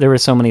 there were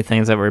so many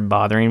things that were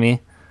bothering me.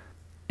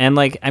 And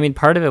like, I mean,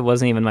 part of it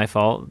wasn't even my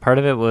fault. Part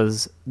of it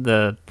was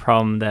the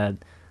problem that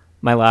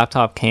my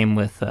laptop came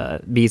with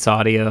Beats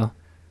Audio,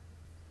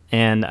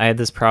 and I had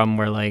this problem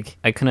where like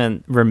I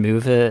couldn't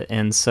remove it,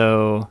 and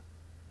so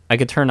I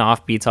could turn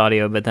off Beats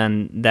Audio, but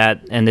then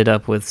that ended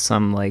up with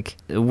some like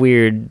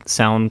weird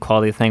sound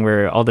quality thing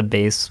where all the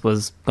bass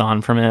was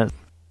gone from it.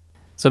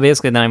 So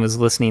basically then I was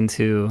listening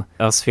to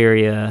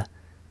Aspheria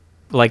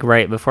like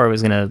right before I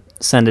was going to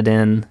send it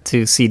in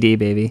to CD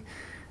Baby.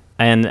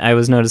 And I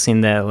was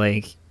noticing that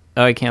like,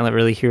 oh, I can't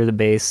really hear the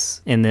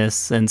bass in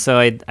this. And so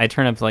I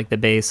turned up like the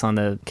bass on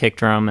the kick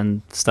drum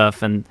and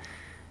stuff. And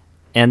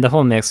the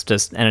whole mix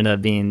just ended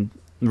up being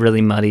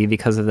really muddy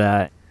because of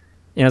that.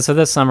 You know, so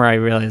this summer I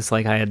realized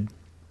like I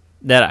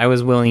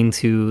was willing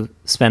to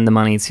spend the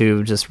money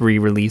to just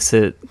re-release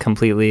it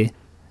completely.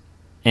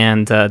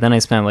 And then I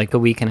spent like a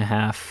week and a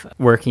half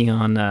working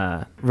on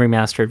a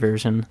remastered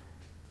version.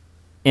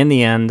 In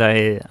the end,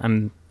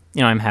 I'm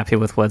happy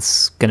with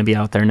what's going to be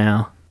out there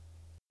now.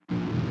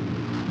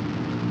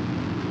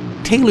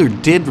 Taylor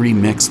did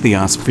remix the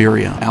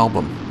Aspheria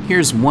album.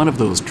 Here's one of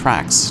those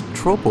tracks,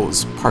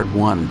 Tropos Part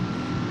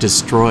 1,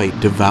 Destroy,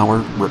 Devour,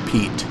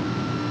 Repeat.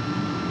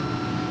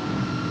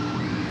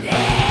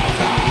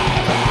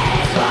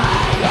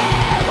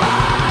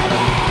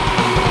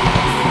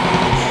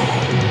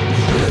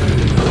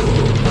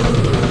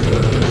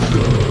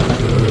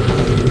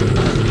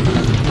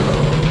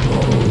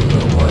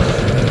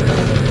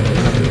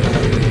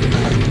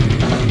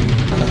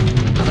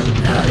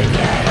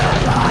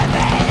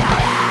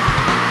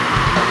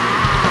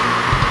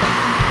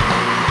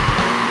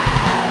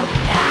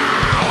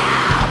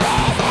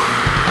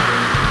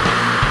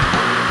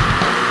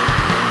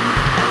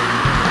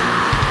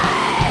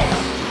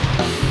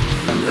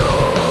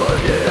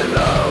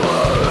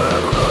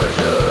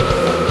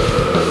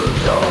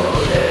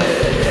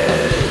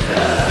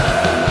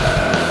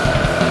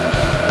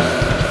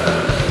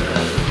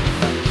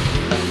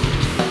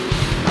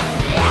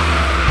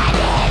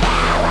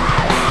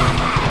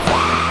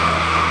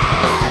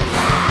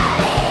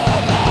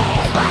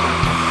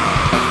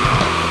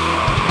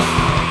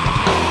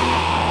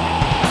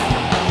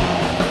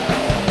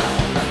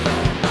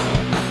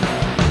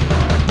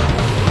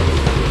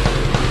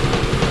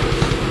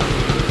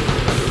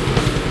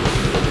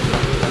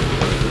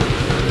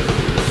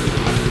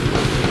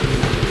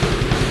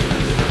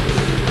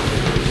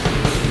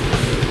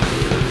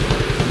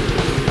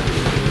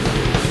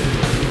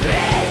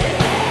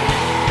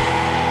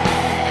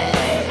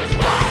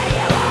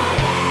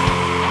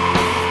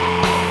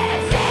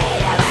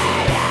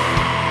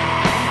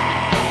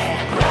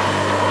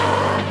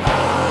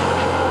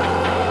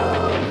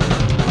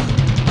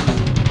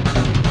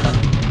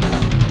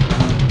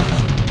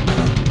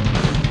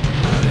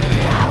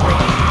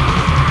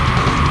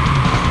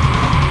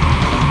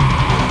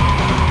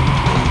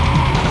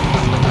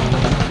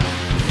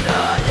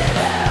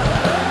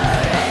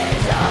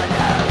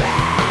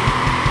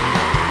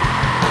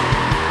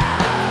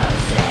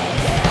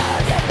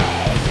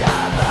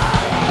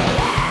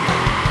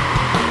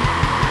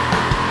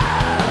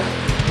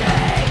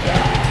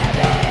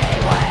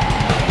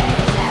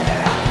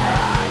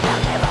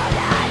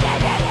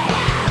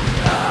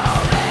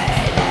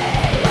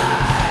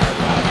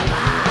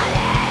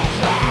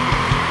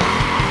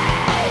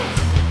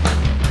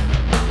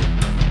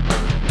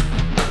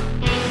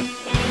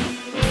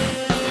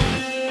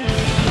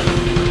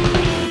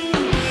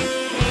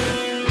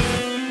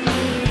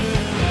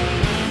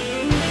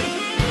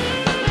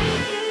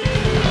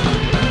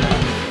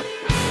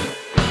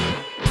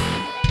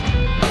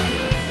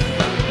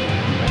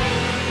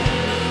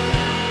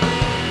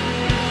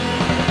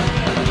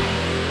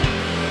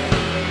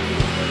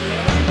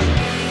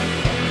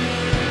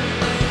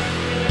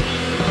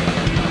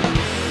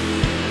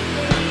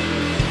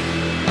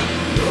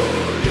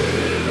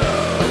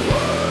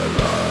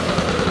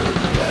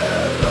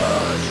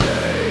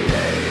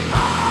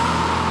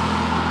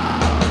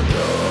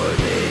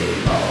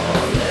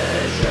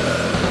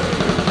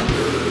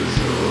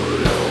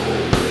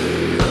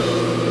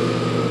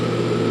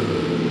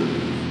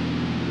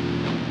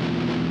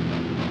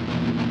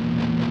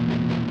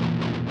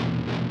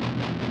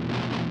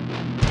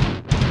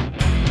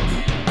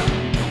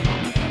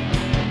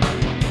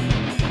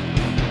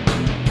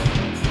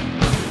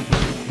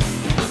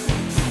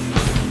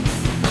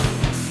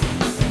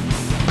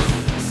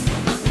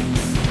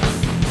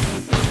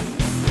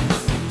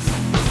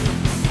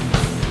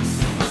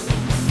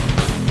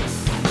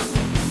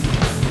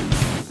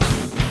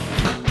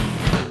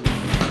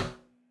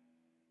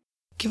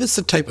 Give us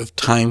a type of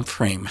time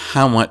frame,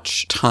 how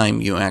much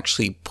time you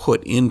actually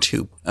put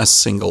into a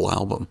single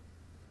album.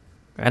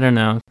 I don't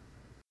know.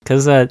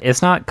 Because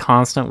it's not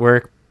constant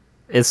work.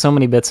 It's so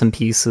many bits and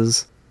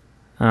pieces.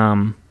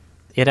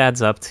 It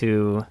adds up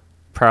to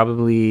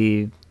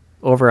probably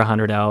over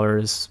 100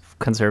 hours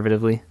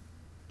conservatively.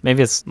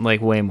 Maybe it's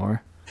like way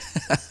more.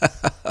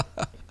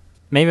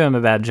 Maybe I'm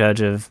a bad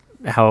judge of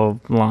how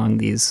long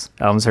these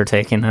albums are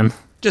taking then.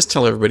 Just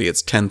tell everybody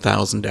it's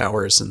 10,000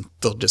 hours and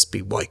they'll just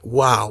be like,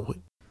 wow.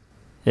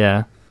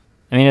 Yeah.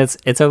 I mean,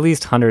 it's at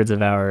least hundreds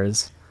of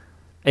hours.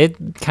 It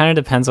kind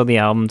of depends on the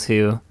album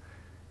too.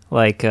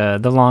 Like, the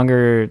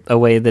longer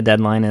away the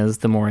deadline is,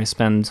 the more I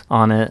spend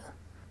on it.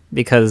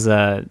 Because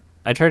I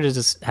try to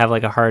just have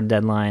like a hard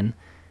deadline.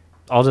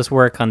 I'll just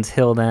work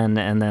until then,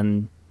 and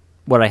then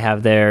what I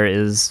have there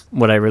is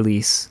what I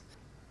release.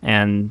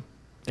 And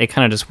it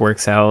kind of just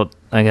works out,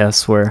 I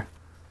guess, where,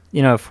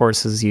 it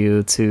forces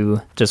you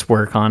to just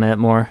work on it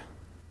more.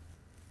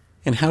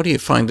 And how do you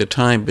find the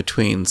time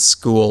between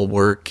school,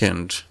 work,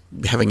 and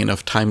having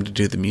enough time to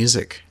do the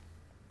music?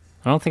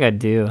 I don't think I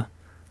do.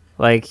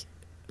 Like,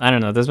 I don't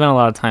know. There's been a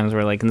lot of times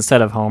where, like,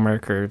 instead of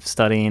homework or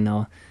studying,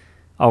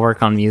 I'll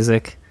work on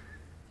music.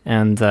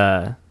 And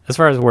as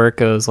far as work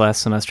goes,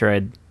 last semester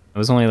it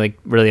was only like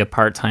really a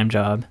part-time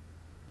job.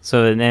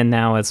 So and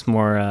now it's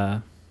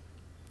more,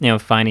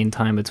 finding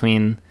time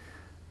between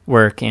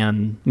work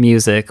and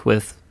music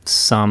with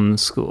some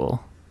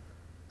school.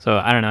 So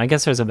I don't know. I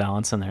guess there's a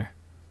balance in there.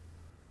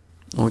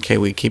 Okay,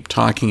 we keep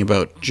talking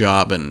about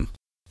job, and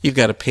you've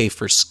got to pay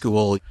for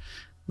school.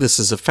 This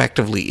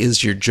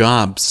is your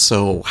job,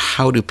 so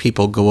how do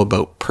people go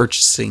about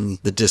purchasing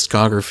the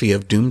discography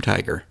of Doom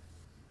Tiger?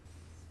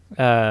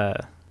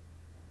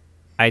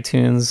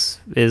 iTunes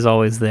is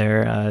always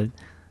there.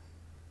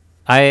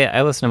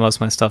 I listen to most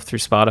of my stuff through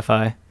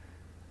Spotify,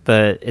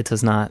 but it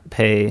does not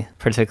pay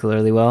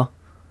particularly well.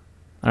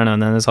 I don't know.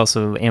 And then there's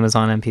also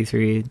Amazon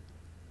MP3.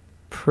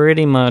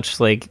 Pretty much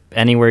like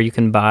anywhere you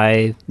can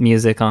buy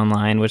music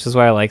online, which is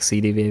why I like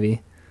CD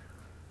Baby.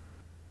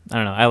 I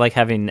don't know. I like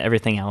having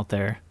everything out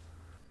there.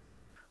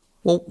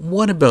 Well,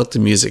 what about the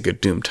music of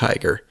Doom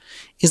Tiger?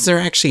 Is there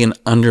actually an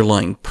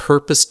underlying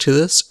purpose to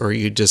this, or are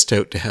you just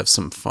out to have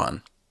some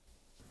fun?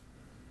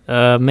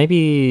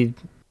 Maybe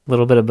a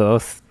little bit of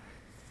both.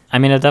 I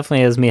mean, it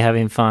definitely is me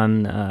having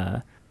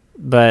fun,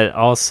 but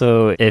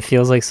also it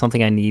feels like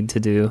something I need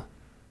to do.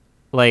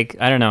 Like,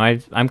 I don't know.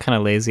 I'm kind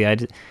of lazy.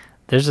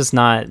 There's just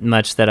not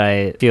much that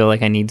I feel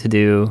like I need to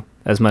do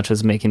as much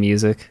as making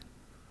music.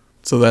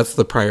 So that's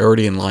the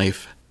priority in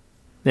life.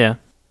 Yeah.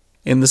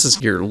 And this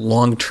is your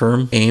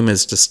long-term aim,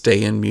 is to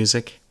stay in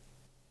music?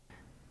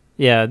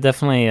 Yeah,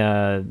 definitely,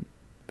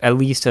 at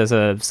least as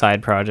a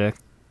side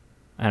project.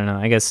 I don't know.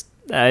 I guess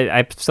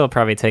I still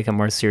probably take it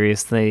more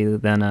seriously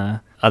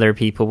than other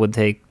people would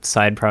take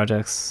side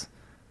projects.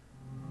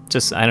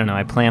 Just, I don't know.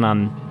 I plan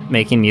on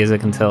making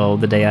music until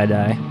the day I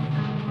die.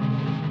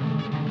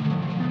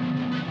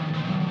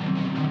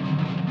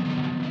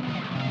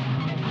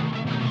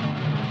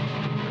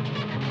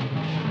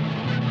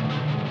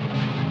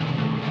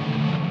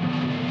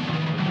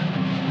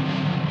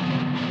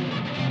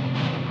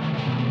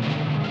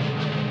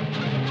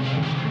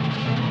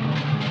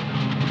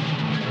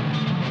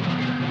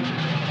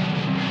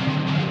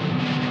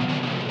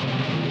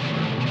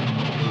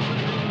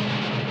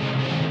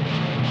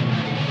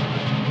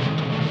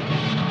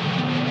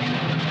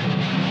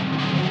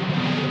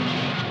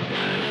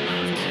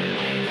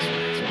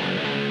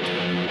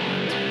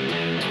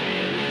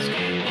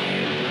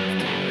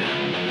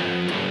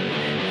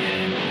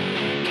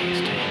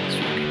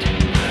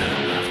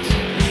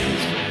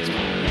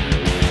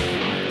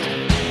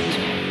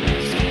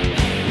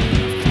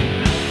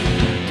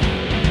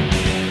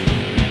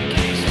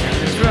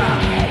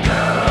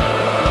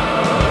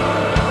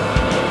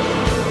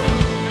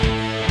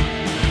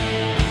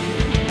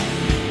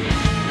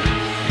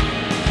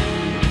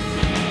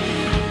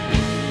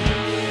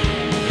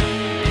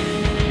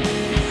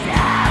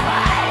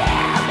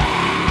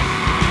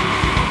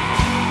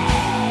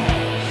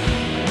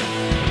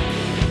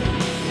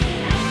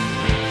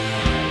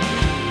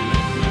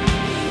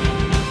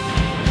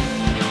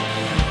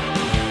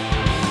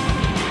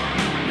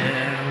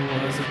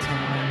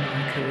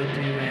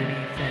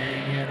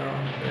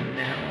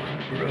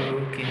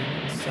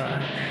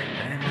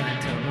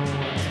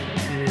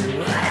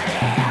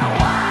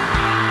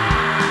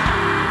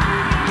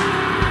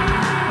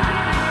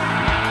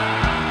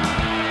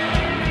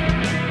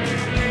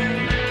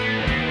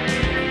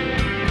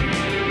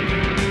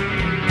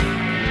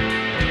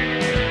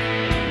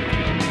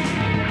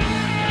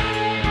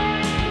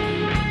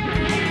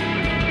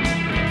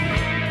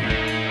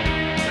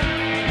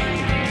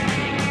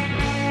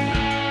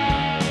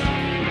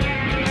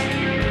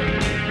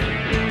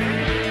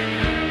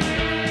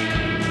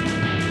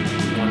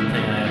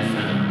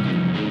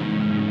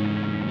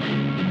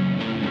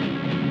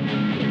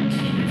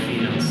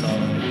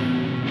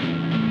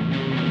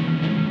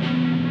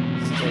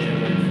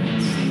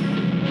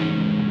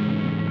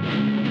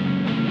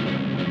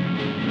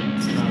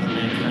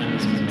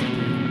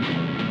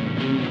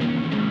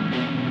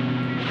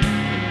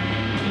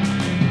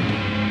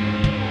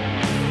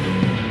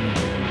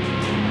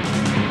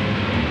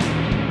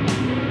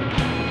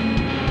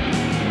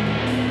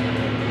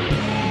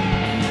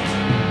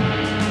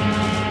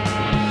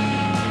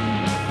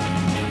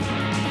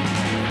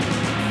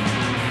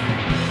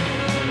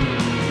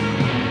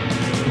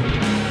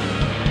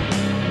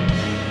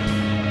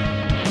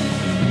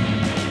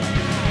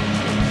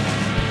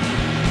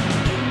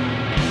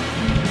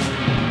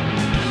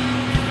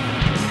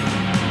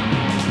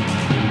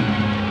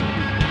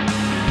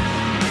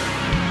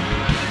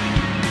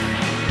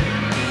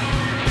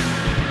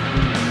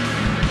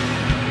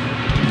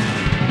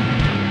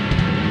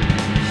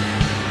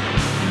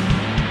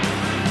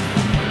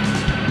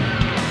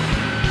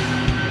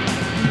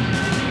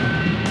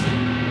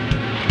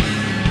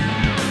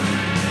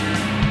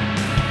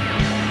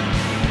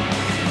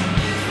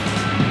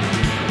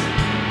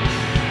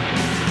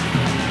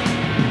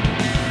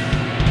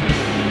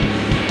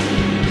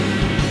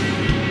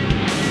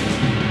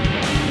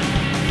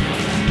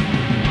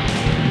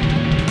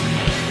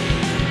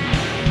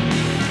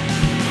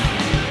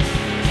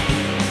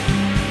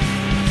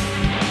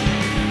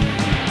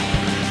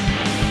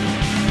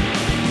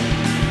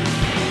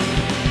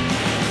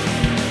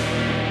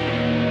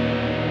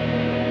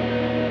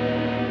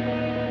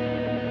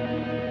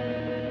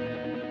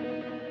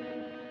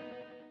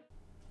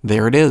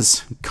 There it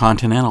is,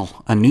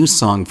 Continental, a new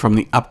song from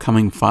the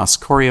upcoming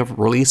Foscoria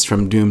release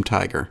from Doom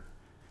Tiger.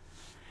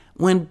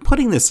 When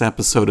putting this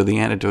episode of The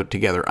Antidote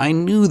together, I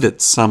knew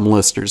that some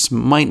listeners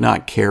might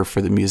not care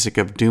for the music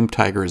of Doom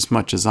Tiger as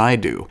much as I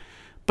do,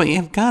 but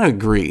you've got to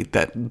agree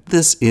that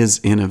this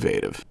is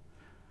innovative.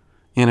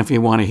 And if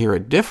you want to hear a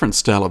different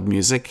style of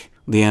music,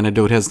 The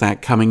Antidote has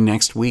that coming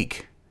next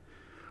week.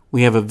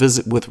 We have a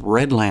visit with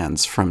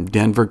Redlands from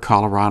Denver,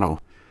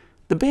 Colorado.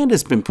 The band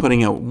has been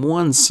putting out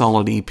one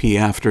solid EP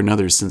after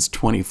another since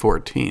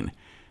 2014,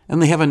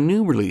 and they have a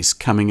new release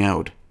coming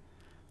out.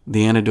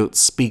 The Antidote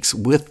speaks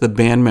with the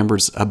band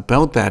members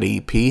about that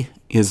EP,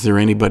 Is There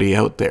Anybody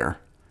Out There?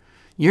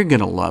 You're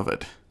going to love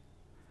it.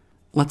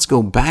 Let's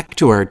go back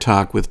to our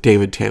talk with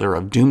David Taylor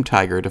of Doom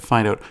Tiger to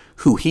find out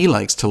who he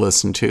likes to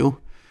listen to,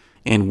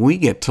 and we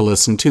get to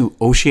listen to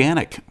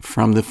Oceanic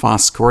from the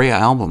Foscoria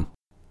album.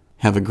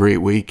 Have a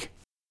great week.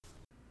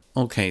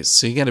 Okay,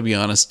 so you got to be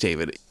honest,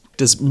 David.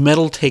 Does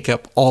metal take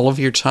up all of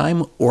your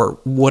time, or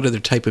what other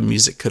type of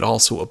music could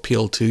also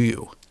appeal to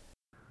you?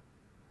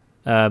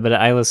 But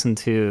I listen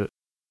to,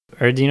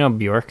 or do you know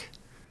Bjork?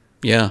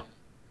 Yeah,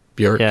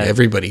 Bjork. Yeah.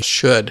 Everybody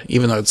should,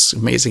 even though it's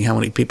amazing how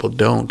many people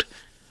don't.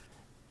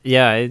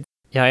 Yeah, I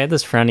had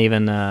this friend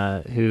even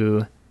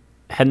who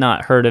had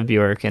not heard of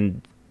Bjork,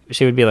 and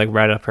she would be like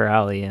right up her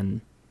alley,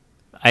 and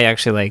I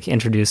actually like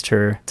introduced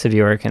her to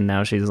Bjork, and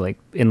now she's like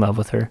in love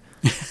with her.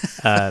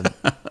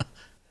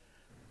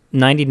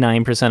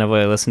 99% of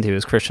what I listen to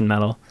is Christian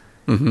metal.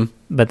 Mm-hmm.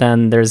 But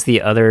then there's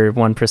the other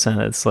 1%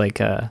 that's like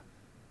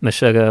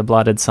Meshuggah,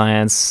 Blotted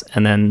Science,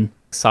 and then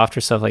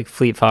softer stuff like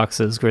Fleet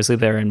Foxes, Grizzly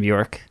Bear, and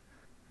Bjork.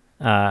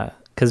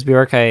 Because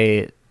Bjork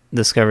I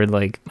discovered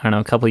like, I don't know,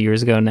 a couple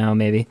years ago now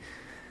maybe.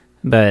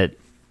 But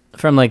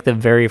from like the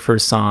very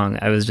first song,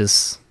 I was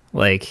just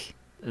like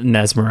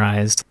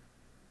mesmerized.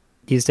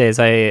 These days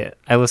I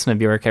listen to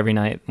Bjork every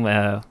night,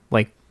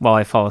 like while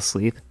I fall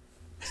asleep.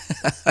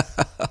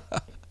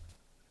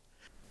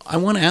 I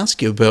want to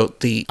ask you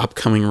about the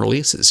upcoming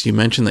releases. You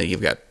mentioned that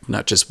you've got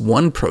not just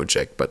one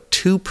project, but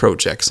two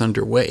projects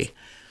underway.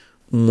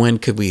 When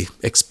could we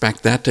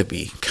expect that to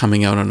be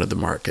coming out onto the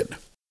market?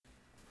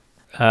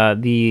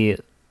 The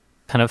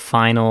kind of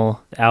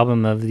final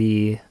album of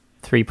the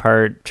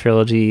 3-part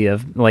trilogy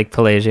of like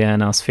Pelagia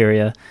and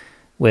Auspheria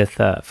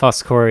with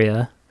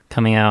Foscoria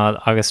coming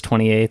out August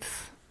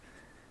 28th.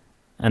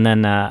 And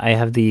then I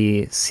have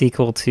the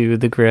sequel to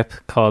The Grip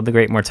called The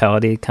Great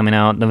Mortality coming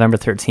out November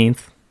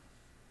 13th.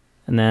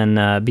 And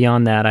then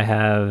beyond that, I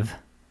have,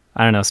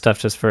 I don't know, stuff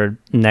just for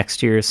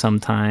next year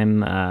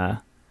sometime. I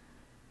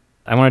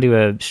want to do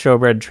a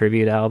Showbread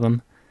tribute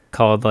album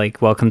called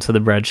like Welcome to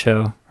the Bread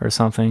Show or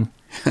something.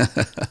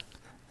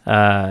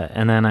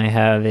 And then I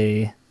have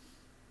a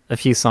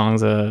few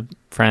songs a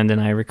friend and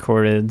I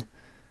recorded.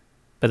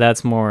 But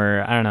that's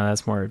more, I don't know,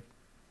 that's more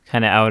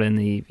kind of out in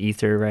the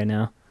ether right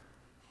now.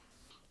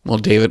 Well,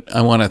 David,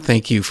 I want to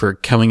thank you for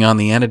coming on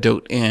The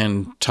Antidote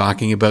and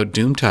talking about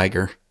Doom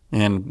Tiger.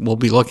 And we'll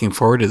be looking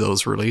forward to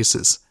those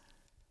releases.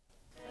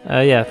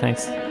 Yeah,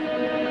 thanks.